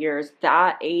 40 years,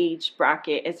 that age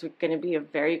bracket is going to be a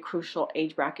very crucial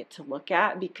age bracket to look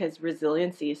at, because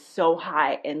resiliency is so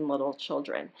high in little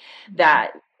children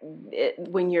that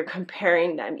when you're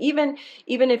comparing them, even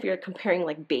if you're comparing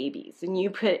like babies, and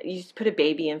you put a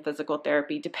baby in physical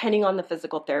therapy, depending on the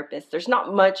physical therapist, there's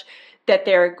not much that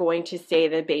they're going to say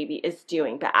the baby is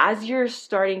doing. But as you're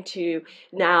starting to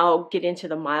now get into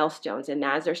the milestones, and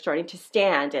as they're starting to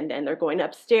stand, and then they're going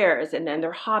upstairs, and then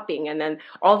they're hopping, and then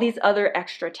all these other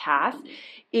extra tasks,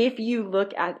 if you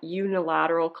look at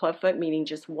unilateral clubfoot, meaning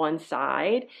just one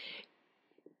side,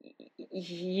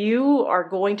 you are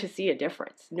going to see a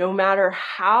difference. No matter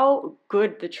how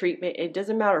good the treatment, it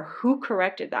doesn't matter who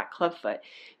corrected that clubfoot,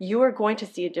 you are going to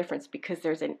see a difference, because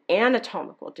there's an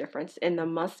anatomical difference in the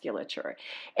musculature.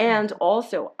 And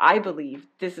also, I believe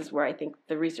this is where I think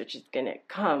the research is going to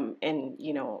come. And,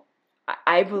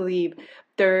 I believe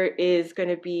there is going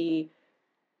to be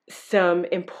some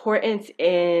importance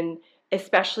in,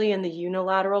 especially in the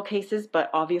unilateral cases, but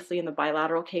obviously in the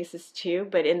bilateral cases too.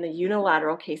 But in the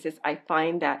unilateral cases, I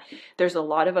find that there's a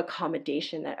lot of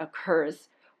accommodation that occurs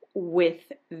with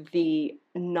the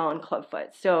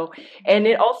non-clubfoot. So, and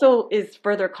it also is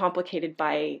further complicated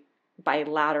by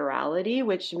bilaterality,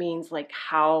 which means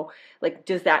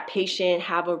does that patient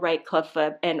have a right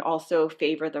clubfoot and also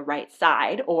favor the right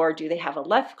side, or do they have a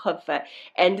left clubfoot?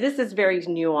 And this is very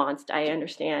nuanced, I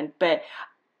understand, but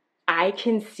I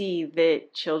can see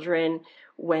that children,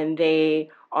 when they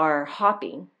are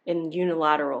hopping in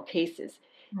unilateral cases,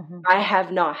 I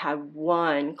have not had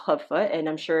one clubfoot, and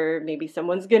I'm sure maybe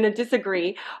someone's going to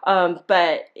disagree,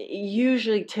 but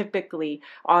usually, typically,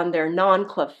 on their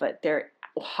non-clubfoot, they're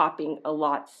hopping a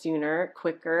lot sooner,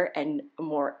 quicker, and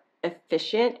more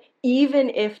efficient, even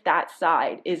if that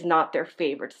side is not their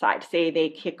favorite side. Say they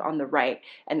kick on the right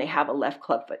and they have a left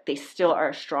clubfoot, they still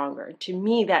are stronger. To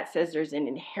me, that says there's an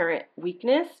inherent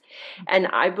weakness, and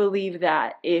I believe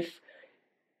that if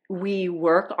we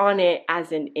work on it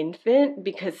as an infant,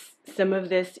 because some of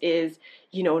this is,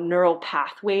 neural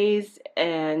pathways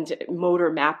and motor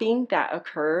mapping that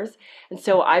occurs. And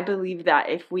so I believe that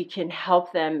if we can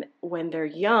help them when they're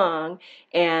young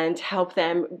and help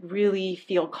them really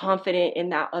feel confident in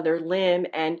that other limb,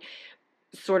 and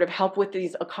sort of help with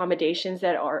these accommodations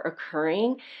that are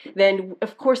occurring, then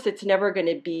of course it's never going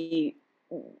to be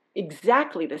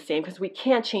exactly the same, because we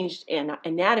can't change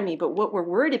anatomy, but what we're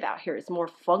worried about here is more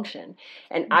function.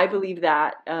 And I believe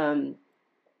that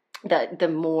that the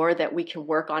more that we can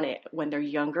work on it when they're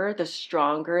younger, the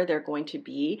stronger they're going to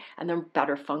be, and the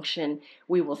better function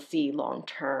we will see long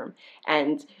term.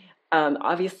 And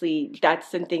obviously, that's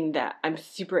something that I'm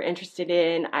super interested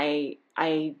in.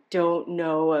 I don't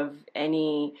know of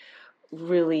any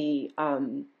really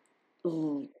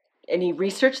any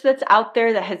research that's out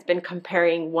there that has been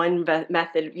comparing one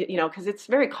method, because it's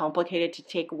very complicated to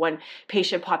take one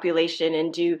patient population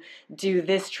and do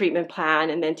this treatment plan,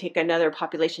 and then take another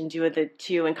population, do the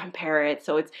two, and compare it.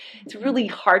 So it's really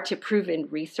hard to prove in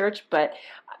research. But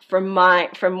from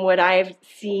what I've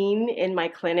seen in my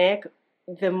clinic,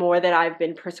 the more that I've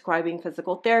been prescribing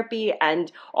physical therapy,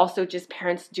 and also just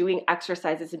parents doing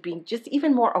exercises and being just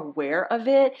even more aware of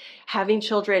it, having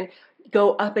children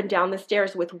go up and down the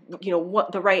stairs with,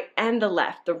 what the right and the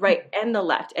left,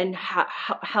 and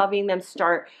having them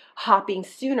start hopping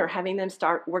sooner, having them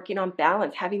start working on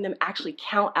balance, having them actually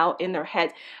count out in their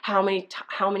heads how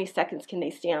many seconds can they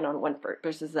stand on one foot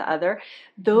versus the other.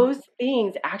 Those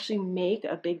things actually make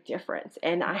a big difference,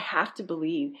 and I have to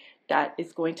believe that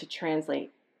is going to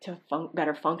translate to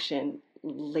better function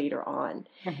later on.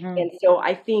 And so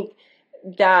I think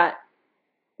that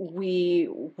we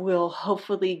will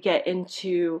hopefully get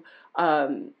into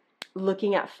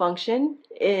looking at function,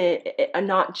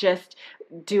 not just,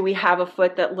 do we have a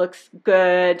foot that looks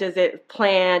good? Does it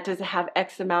plant? Does it have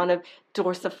X amount of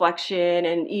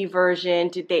dorsiflexion and eversion?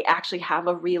 Did they actually have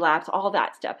a relapse? All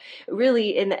that stuff.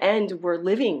 Really, in the end, we're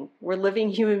living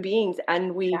human beings,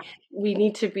 and we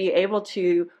need to be able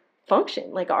to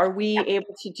function? Like, are we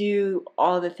able to do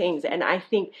all the things? And I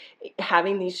think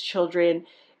having these children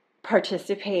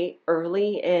participate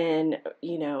early in,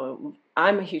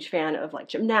 I'm a huge fan of like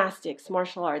gymnastics,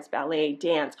 martial arts, ballet,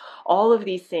 dance, all of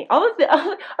these things.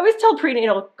 I always tell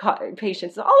prenatal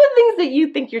patients, all the things that you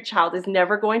think your child is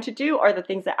never going to do are the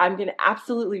things that I'm going to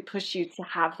absolutely push you to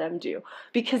have them do,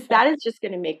 because that is just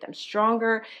going to make them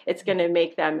stronger. It's going to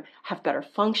make them have better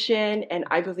function. And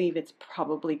I believe it's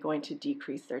probably going to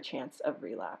decrease their chance of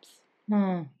relapse.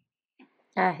 Hmm.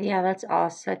 Yeah, that's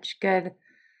all such good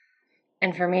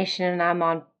information, and I'm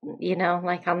on,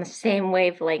 like on the same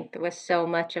wavelength with so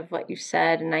much of what you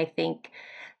said. And I think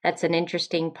that's an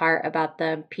interesting part about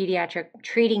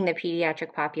treating the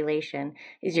pediatric population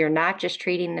is you're not just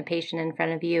treating the patient in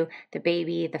front of you, the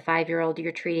baby, the 5-year-old,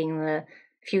 you're treating the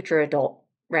future adult,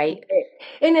 right?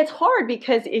 And it's hard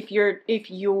because if your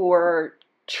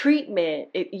treatment,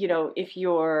 if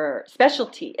your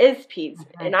specialty is peds,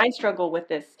 Mhm. and I struggle with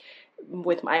this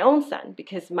with my own son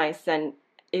because my son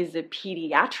is a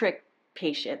pediatric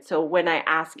patient. So when I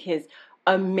ask his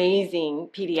amazing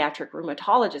pediatric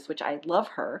rheumatologist, which I love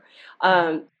her,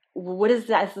 Mhm. what is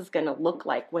this going to look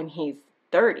like when he's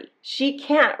 30? She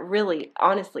can't really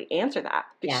honestly answer that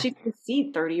because Yeah. she can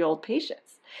see 30-year-old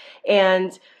patients.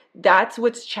 And that's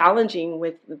what's challenging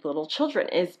with little children,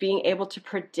 is being able to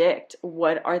predict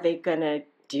what are they going to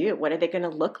do? What are they going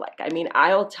to look like? I mean,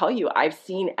 I'll tell you, I've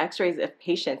seen x-rays of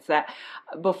patients that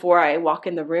before I walk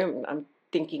in the room, I'm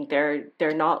thinking they're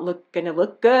not going to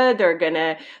look good. They're going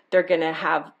to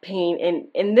have pain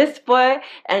in this foot,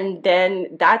 and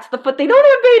then that's the foot they don't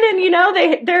have pain in,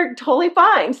 they're totally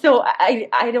fine. So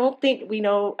I don't think we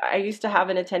know. I used to have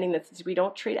an attending that says we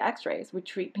don't treat x-rays, we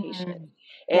treat patients.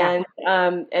 Mm. Yeah.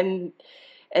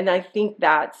 And I think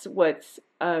that's what's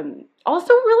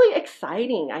also really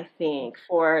exciting, I think,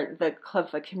 for the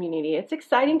Clubfoot community. It's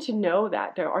exciting to know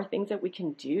that there are things that we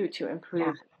can do to Yeah.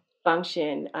 improve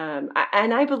function.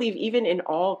 And I believe even in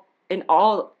all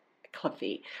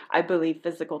Clubfoot, I believe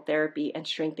physical therapy and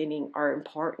strengthening are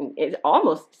important. It's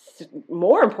almost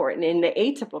more important in the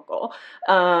atypical.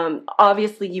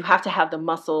 Obviously, you have to have the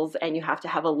muscles and you have to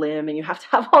have a limb and you have to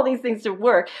have all these things to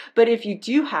work. But if you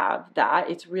do have that,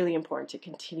 it's really important to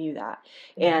continue that.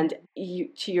 Mhm. And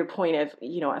to your point of,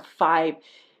 at 5,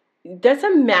 that's a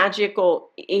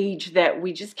magical age that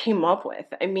we just came up with.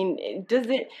 I mean,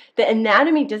 the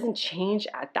anatomy doesn't change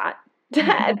at that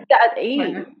at Mhm. that age.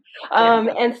 Yeah.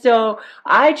 Yeah. And so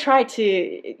I try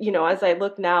to, as I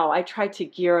look now, I try to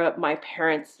gear up my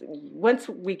parents once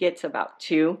we get to about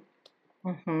 2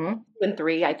 Mhm. and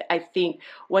 3. I think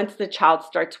once the child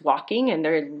starts walking and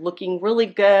they're looking really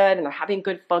good and they're having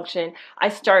good function, I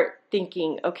start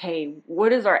thinking, okay,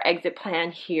 what is our exit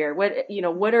plan here?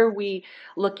 What are we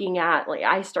looking at? Like,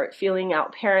 I start feeling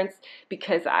out parents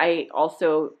because I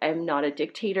also am not a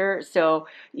dictator. So,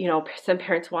 some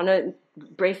parents want to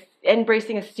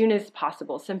bracing as soon as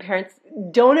possible. Some parents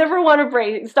don't ever want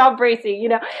to stop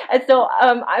bracing, And so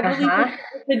I believe Uh-huh.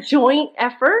 it's a joint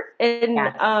effort, and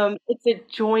Yes. it's a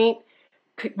joint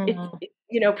it's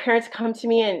Mhm. parents come to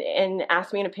me and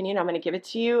ask me an opinion. I'm going to give it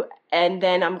to you, and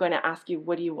then I'm going to ask you,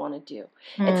 what do you want to do?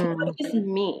 It's not Mm. just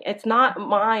me. It's not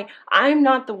I'm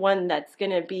not the one that's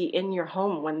going to be in your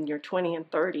home when you're 20 and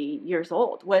 30 years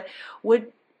old. What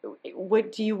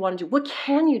what do you want to do? What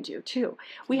can you do too?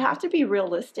 We have to be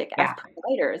realistic as Yeah.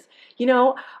 providers.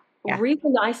 Yeah.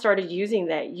 Reason I started using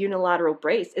that unilateral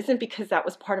brace isn't because that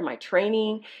was part of my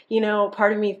training.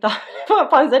 Part of me thought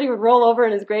Ponzetti would roll over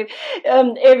in his grave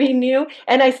if he knew.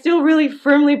 And I still really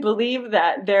firmly believe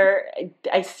that the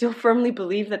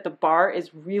bar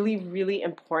is really, really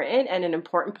important and an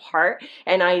important part.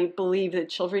 And I believe that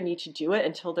children need to do it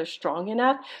until they're strong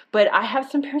enough. But I have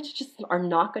some parents who just are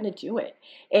not going to do it.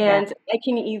 Yeah. And I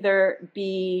can either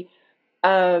be,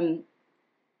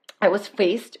 I was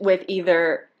faced with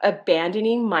either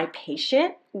abandoning my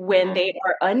patient when Mhm. they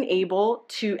are unable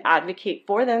to advocate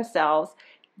for themselves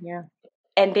Yeah.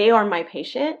 and they are my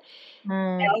patient,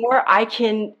 Mm. or I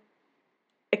can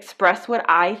express what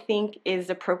I think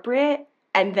is appropriate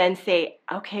and then say,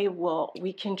 okay, well,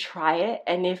 we can try it.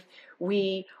 And if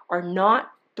we are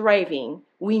not thriving,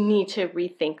 we need to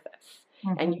rethink this.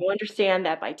 And Mhm. you understand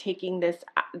that by taking this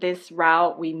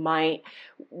route, we might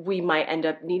end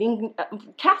up needing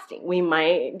casting. We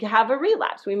might have a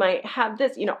relapse. We might have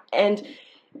this, Yeah. and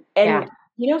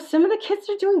some of the kids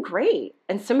are doing great,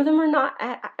 and some of them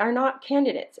are not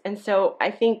candidates. And so I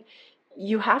think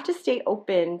you have to stay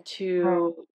open Mm.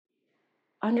 to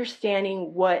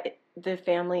understanding what the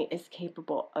family is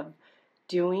capable of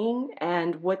doing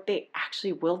and what they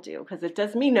actually will do. Because it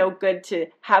does me no good to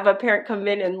have a parent come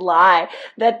in and lie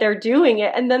that they're doing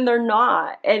it and then they're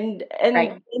not.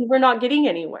 Right. And we're not getting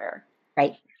anywhere.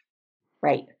 Right.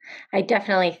 Right. I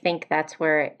definitely think that's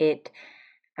where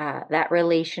that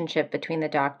relationship between the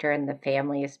doctor and the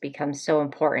family has become so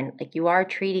important. Like you are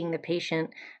treating the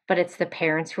patient, but it's the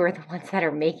parents who are the ones that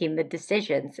are making the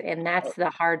decisions. And that's the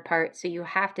hard part. So you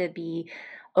have to be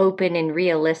open and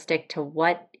realistic to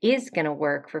what is going to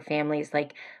work for families.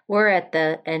 Like we're at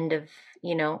the end of,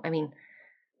 I mean,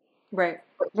 Right.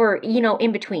 we're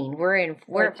in between, we're Right. at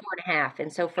 4.5,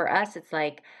 and so for us it's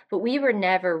like, but we were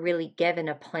never really given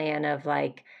a plan of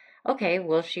like, okay,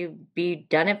 will she be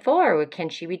done at 4, or can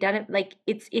she be done at, like,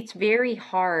 it's very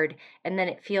hard. And then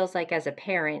it feels like as a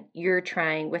parent you're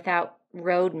trying without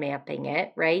road mapping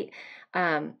it, right?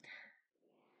 um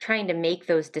Trying to make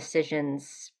those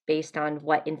decisions based on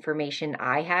what information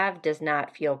I have does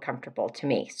not feel comfortable to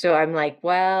me. So I'm like,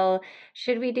 well,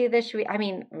 should we do this? Should we, I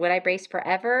mean, would I brace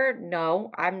forever?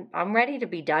 No, I'm ready to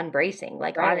be done bracing.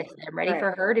 Like Right. honestly, I'm ready Right.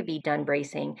 for her to be done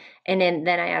bracing. And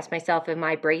then I ask myself, am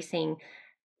I bracing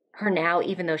her now,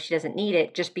 even though she doesn't need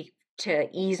it, to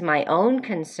ease my own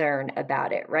concern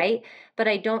about it, right? But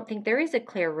I don't think there is a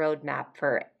clear roadmap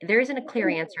there isn't a clear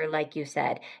answer, like you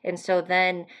said. And so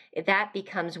then that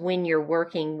becomes when you're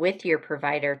working with your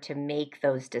provider to make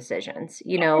those decisions,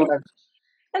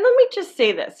 And let me just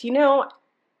say this, in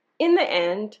the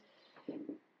end,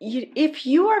 if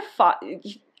you are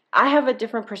I have a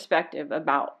different perspective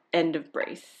about end of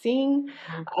bracing.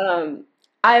 um,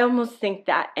 I almost think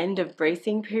that end of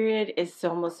bracing period is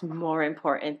almost more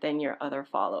important than your other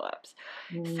follow-ups.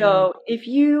 Mm, So if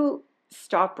you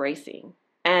stop bracing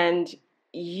and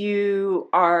you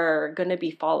are going to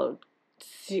be followed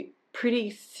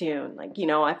pretty soon, like,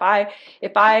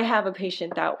 if I have a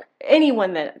patient, that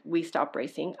anyone that we stop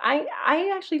bracing,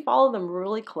 I actually follow them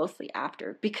really closely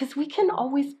after, because we can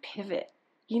always pivot.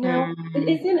 It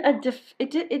mm, isn't a it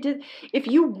did. If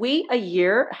you wait a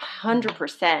year,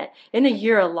 100%, in a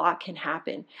year a lot can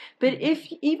happen. But mm, if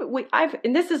even I've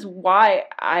and this is why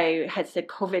I had said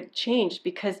COVID changed,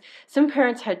 because some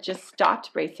parents had just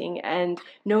stopped bracing and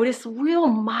noticed real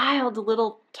mild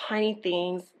little tiny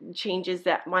things, changes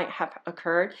that might have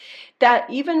occurred, that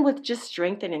even with just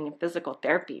strengthening and physical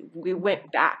therapy, we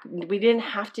went back. We didn't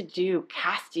have to do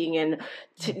casting and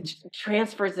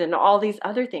transfers and all these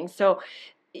other things. So,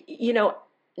 you know,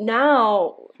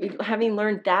 now, having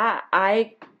learned that,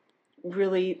 I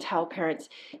really tell parents,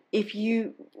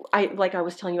 like I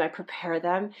was telling you, I prepare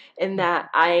them in that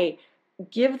I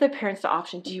give the parents the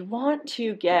option. Do you want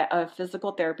to get a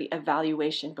physical therapy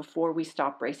evaluation before we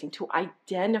stop bracing, to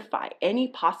identify any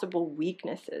possible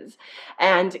weaknesses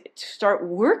and to start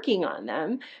working on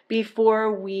them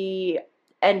before we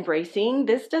end bracing?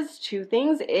 This does two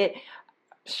things.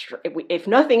 If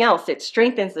nothing else, it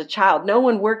strengthens the child. No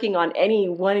one working on any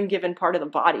one given part of the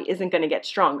body isn't going to get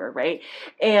stronger, right?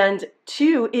 And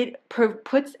two, it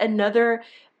puts another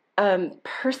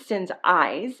person's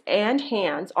eyes and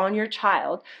hands on your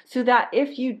child, so that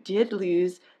if you did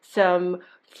lose some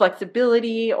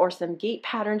flexibility or some gait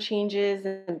pattern changes,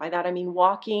 and by that I mean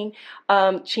walking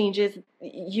changes,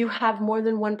 you have more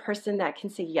than one person that can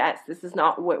say, yes, this is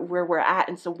not where we're at,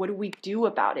 and so what do we do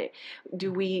about it?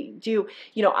 Do we do,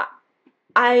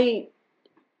 I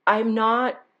I'm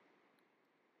not,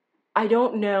 I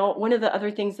don't know. One of the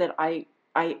other things that I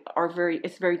are very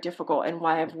it's very difficult, and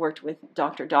why I've worked with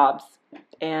Dr. Dobbs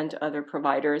and other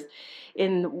providers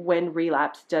in when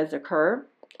relapse does occur,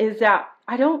 is that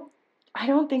I don't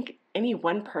think any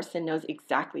one person knows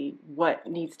exactly what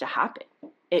needs to happen.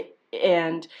 It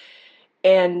and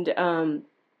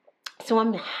So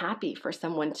I'm happy for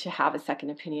someone to have a second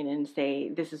opinion and say,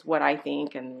 this is what I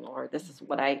think, or this is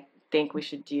what I think we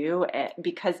should do.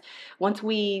 Because once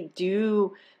we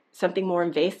do something more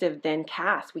invasive than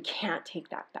CAS, we can't take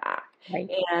that back. right.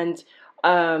 And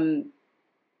um,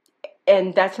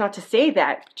 and that's not to say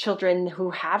that children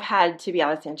who have had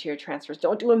tibialis anterior transfers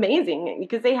don't do amazing,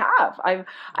 because they have. I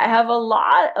have a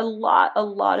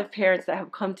lot of parents that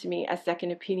have come to me as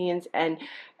second opinions, and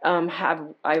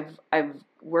I've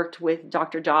worked with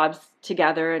Dr. Dobbs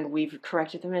together, and we've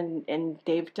corrected them, and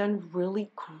they've done really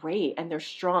great, and they're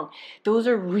strong. Those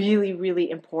are really,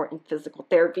 really important physical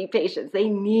therapy patients. They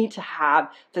need to have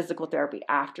physical therapy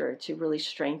after to really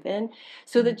strengthen.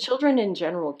 So the children in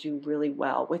general do really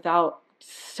well without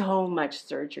so much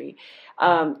surgery.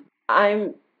 I'm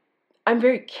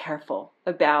very careful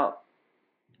about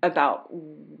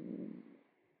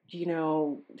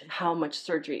how much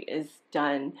surgery is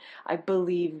done. I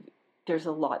believe there's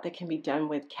a lot that can be done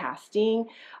with casting.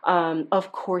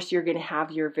 Of course, you're going to have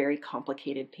your very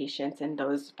complicated patients, and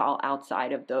those fall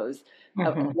outside of those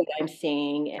of Mm-hmm. what I'm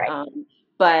saying. Right.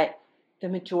 But the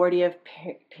majority of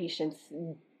patients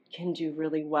can do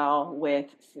really well with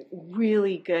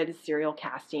really good serial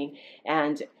casting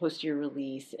and posterior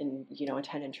release and a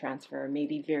tendon transfer,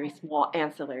 maybe very small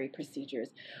ancillary procedures.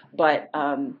 But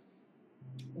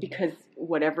because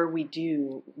whatever we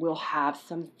do will have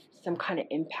some kind of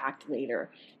impact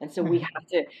later. And so we Mm-hmm. have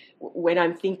to, when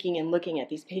I'm thinking and looking at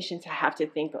these patients, I have to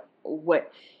think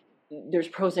what there's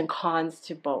pros and cons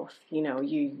to both. You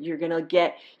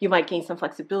might gain some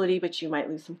flexibility, but you might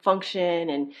lose some function.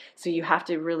 And so you have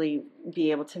to really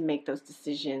be able to make those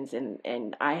decisions.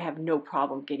 And I have no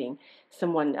problem getting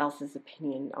someone else's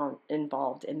opinion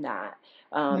involved in that.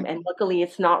 And luckily,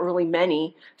 it's not really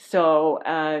many. So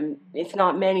it's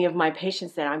not many of my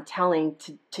patients that I'm telling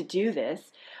to do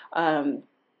this. Um,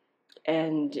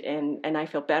 and I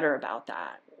feel better about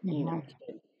that, Mm-hmm.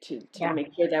 to Yeah.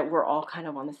 make sure that we're all kind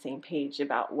of on the same page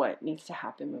about what needs to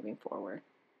happen moving forward.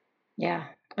 Yeah.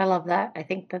 I love that. I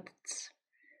think that's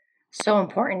so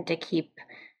important to keep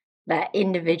that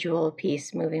individual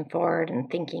piece moving forward and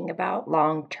thinking about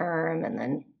long term, and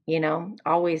then,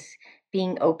 always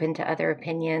being open to other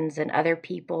opinions and other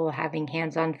people having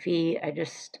hands on feet. I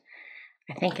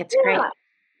think it's Yeah, great.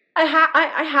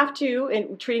 I have to,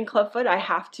 in treating clubfoot, I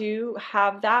have to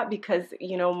have that because,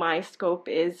 my scope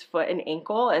is foot and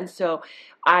ankle. And so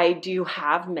I do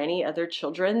have many other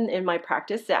children in my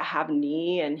practice that have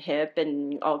knee and hip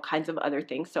and all kinds of other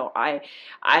things. So I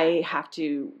have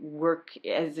to work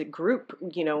as a group.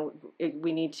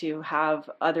 We need to have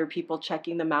other people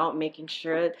checking them out, making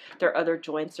sure their other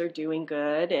joints are doing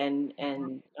good, and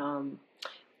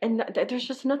there's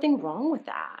just nothing wrong with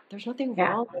that. There's nothing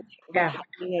Yeah. wrong with Yeah.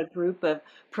 having a group of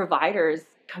providers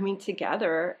coming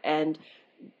together and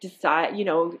decide,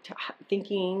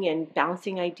 thinking and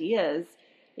bouncing ideas.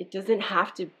 It doesn't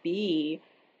have to be,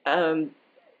 um,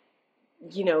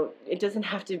 it doesn't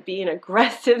have to be an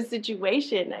aggressive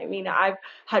situation. I mean, I've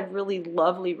had really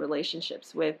lovely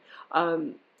relationships with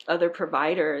other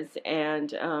providers, and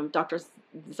Dr.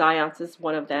 Zions is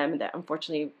one of them that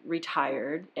unfortunately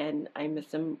retired, and I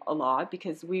miss him a lot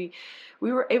because we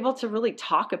were able to really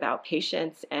talk about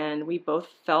patients, and we both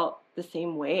felt the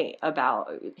same way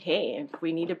about, hey, if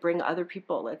we need to bring other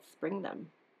people, let's bring them.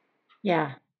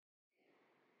 Yeah.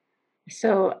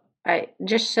 So I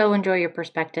just so enjoy your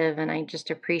perspective, and I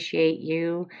just appreciate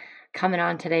you coming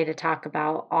on today to talk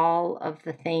about all of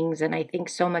the things. And I think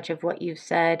so much of what you've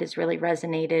said has really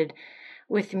resonated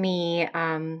with me.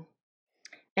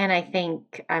 And I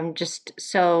think I'm just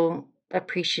so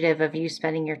appreciative of you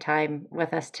spending your time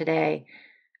with us today.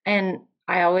 And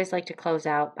I always like to close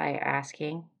out by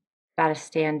asking about a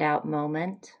standout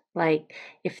moment. Like,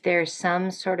 if there's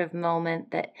some sort of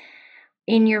moment that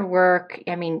in your work,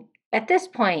 I mean, at this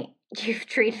point, you've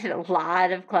treated a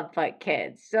lot of Clubfoot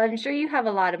kids. So I'm sure you have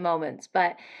a lot of moments,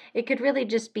 but it could really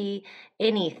just be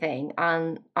anything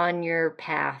on your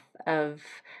path of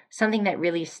something that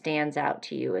really stands out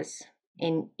to you as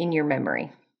in your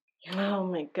memory. Oh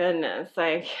my goodness.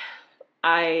 I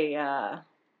I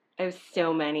have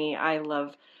so many. I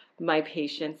love my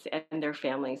patients and their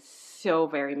families so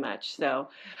very much. So,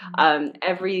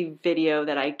 every video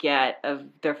that I get of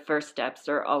their first steps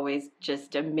are always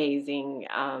just amazing.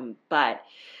 But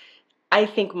I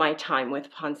think my time with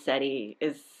Poncetti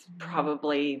is Mhm.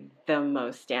 probably the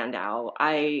most standout.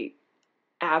 I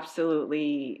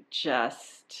absolutely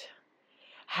just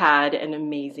had an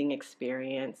amazing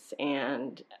experience,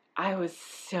 and I was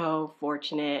so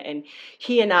fortunate. And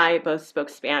he and I both spoke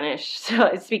Spanish,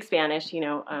 so speak Spanish,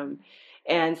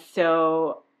 and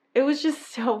so it was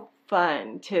just so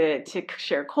fun to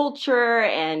share culture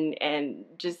and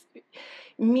just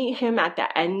meet him at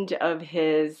the end of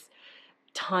his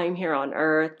time here on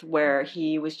earth, where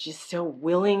he was just so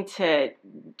willing to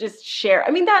just share.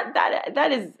 I mean,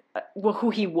 that is who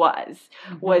he was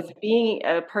Mhm. being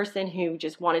a person who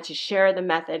just wanted to share the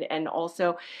method and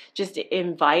also just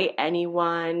invite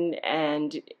anyone,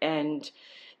 and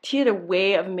he had a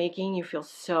way of making you feel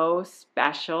so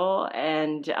special.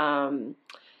 And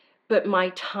but my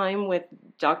time with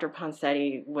Dr.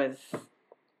 Poncetti was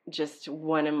just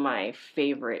one of my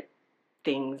favorite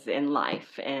things in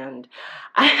life. And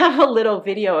I have a little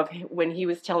video of when he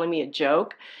was telling me a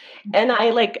joke, and I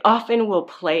like often will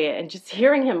play it, and just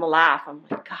hearing him laugh, I'm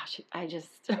like, gosh, I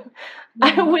just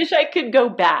I Mhm. wish I could go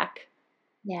back.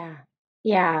 Yeah.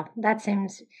 Yeah, that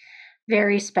seems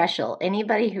very special.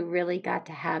 Anybody who really got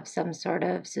to have some sort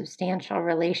of substantial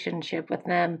relationship with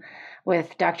them,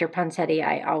 with Dr. Poncetti,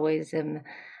 I always am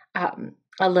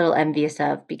a little envious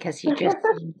of, because he just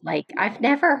seemed like I've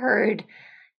never heard,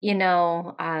 you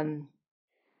know, I've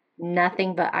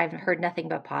heard nothing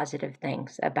but positive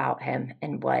things about him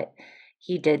and what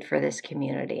he did for this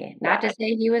community. Not to Yeah.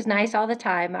 say he was nice all the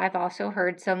time. I've also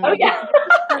heard some Oh yeah.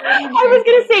 negative things, I was and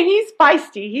gonna say he's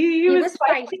feisty. He he was was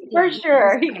feisty for feisty. He was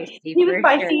sure. feisty He was for sure.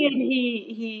 feisty, and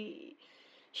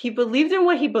he believed in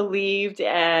what he believed,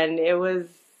 and it was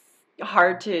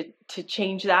hard to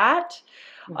change that.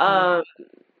 Mhm. Um,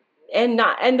 and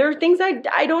there are things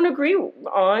I don't agree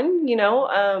on.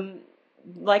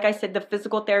 Like I said, the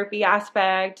physical therapy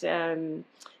aspect, the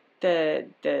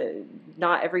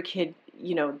not every kid,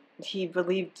 he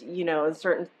believed,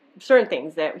 certain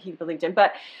things that he believed in,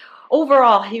 but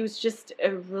overall, he was just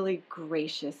a really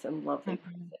gracious and lovely Mhm.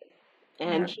 person,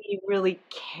 and Yeah. he really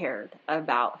cared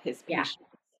about his Yeah. patients.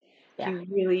 He Yeah.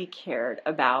 really cared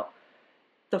about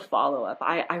the follow up.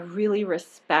 I really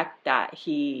respect that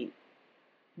he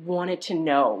wanted to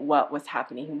know what was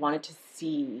happening. He wanted to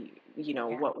see, Yeah.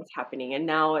 what was happening. And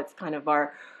now it's kind of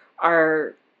our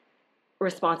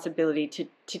responsibility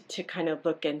to kind of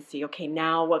look and see, okay,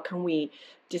 now what can we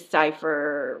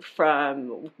decipher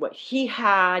from what he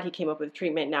had? He came up with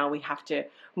treatment. Now we have to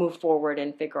move forward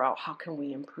and figure out how can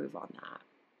we improve on that.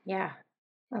 Yeah.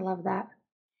 I love that.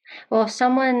 Well, if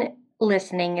someone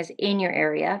listening is in your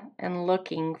area and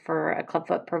looking for a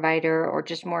Clubfoot provider or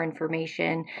just more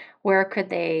information, where could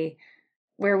they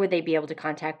where would they be able to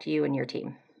contact you and your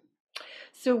team?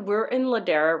 So we're in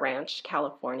Ladera Ranch,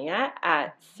 California,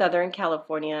 at Southern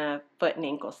California Foot and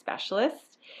Ankle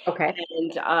Specialist. Okay.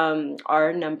 And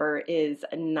our number is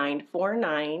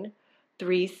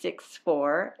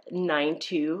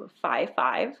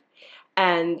 949-364-9255.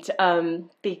 And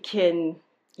they can,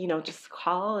 just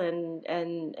call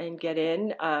and get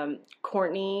in.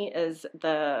 Courtney is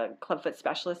the clubfoot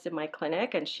specialist in my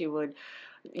clinic, and she would,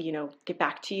 get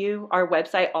back to you. Our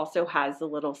website also has a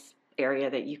little area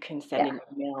that you can send Yeah. an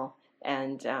email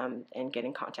and get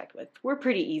in contact with. We're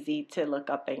pretty easy to look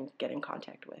up and get in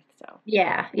contact with. So.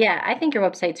 Yeah. Yeah. I think your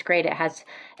website's great. It has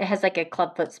like a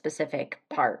Clubfoot specific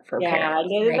part for Yeah,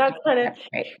 parents. And and I that's think kind of, that's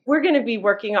great. we're going to be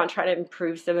working on trying to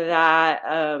improve some of that,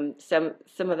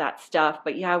 some of that stuff.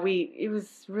 But yeah, it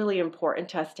was really important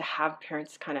to us to have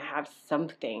parents kind of have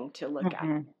something to look at.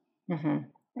 Mhm. Mhm.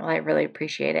 Well, I really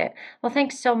appreciate it. Well,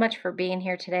 thanks so much for being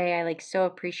here today. I like so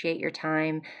appreciate your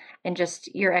time and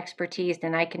just your expertise.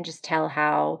 And I can just tell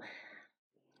how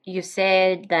you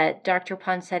said that Dr.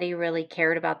 Ponsetti really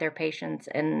cared about their patients,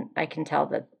 and I can tell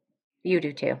that you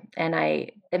do too. And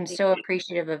I am so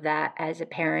appreciative of that as a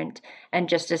parent and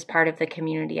just as part of the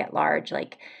community at large.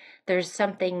 Like, there's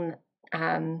something,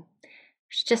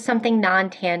 it's just something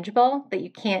non-tangible that you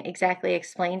can't exactly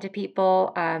explain to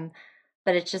people.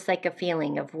 But it's just like a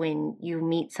feeling of when you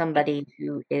meet somebody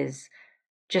who is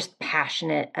just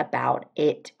passionate about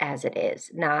it as it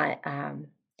is, not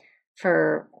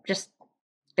for just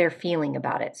their feeling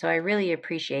about it. So I really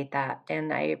appreciate that.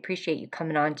 And I appreciate you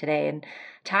coming on today and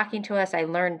talking to us. I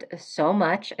learned so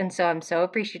much. And so I'm so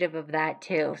appreciative of that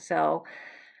too. So,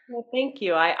 Well, thank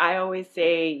you. I always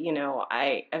say,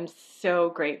 I am so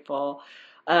grateful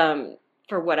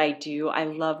for what I do. I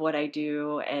love what I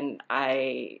do, and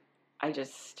I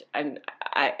just,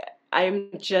 I,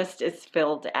 I'm just as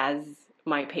filled as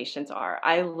my patients are.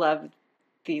 I love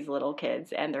these little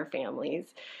kids and their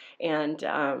families, and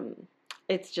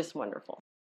it's just wonderful.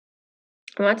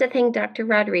 I want to thank Dr.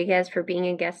 Rodriguez for being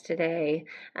a guest today.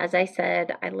 As I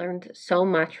said, I learned so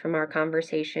much from our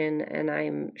conversation, and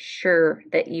I'm sure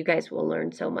that you guys will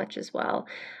learn so much as well.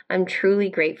 I'm truly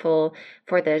grateful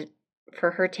for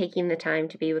her taking the time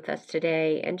to be with us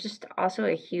today, and just also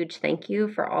a huge thank you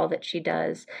for all that she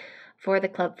does for the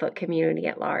Clubfoot community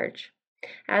at large.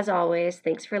 As always,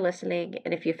 thanks for listening.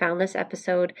 And if you found this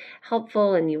episode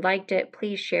helpful and you liked it,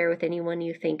 please share with anyone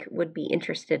you think would be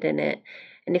interested in it.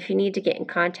 And if you need to get in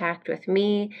contact with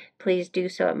me, please do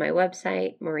so at my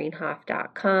website,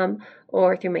 maureenhoff.com,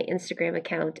 or through my Instagram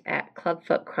account at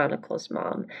Clubfoot Chronicles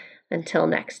Mom. Until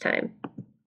next time.